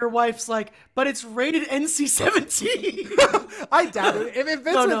yeah, your wife's like, but it's rated NC-17. I doubt it.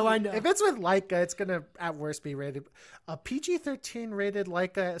 I know. If it's with Leica, it's going to at worst be rated a PG-13 rated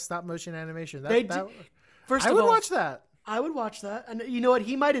Leica stop motion animation. I would watch that. I would watch that. And you know what?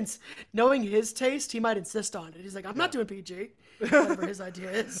 He might, knowing his taste, he might insist on it. He's like, I'm not doing PG. Whatever his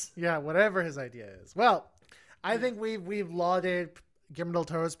idea is. Yeah, whatever his idea is. Well, I think we've lauded Guillermo del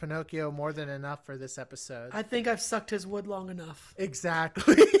Toro's Pinocchio more than enough for this episode. I think I've sucked his wood long enough.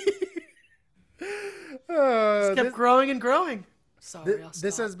 Exactly. It's kept growing and growing. Sorry,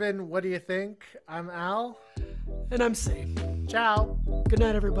 this has been What Do You Think? I'm Al. And I'm C. Ciao. Good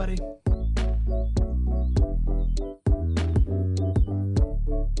night, everybody.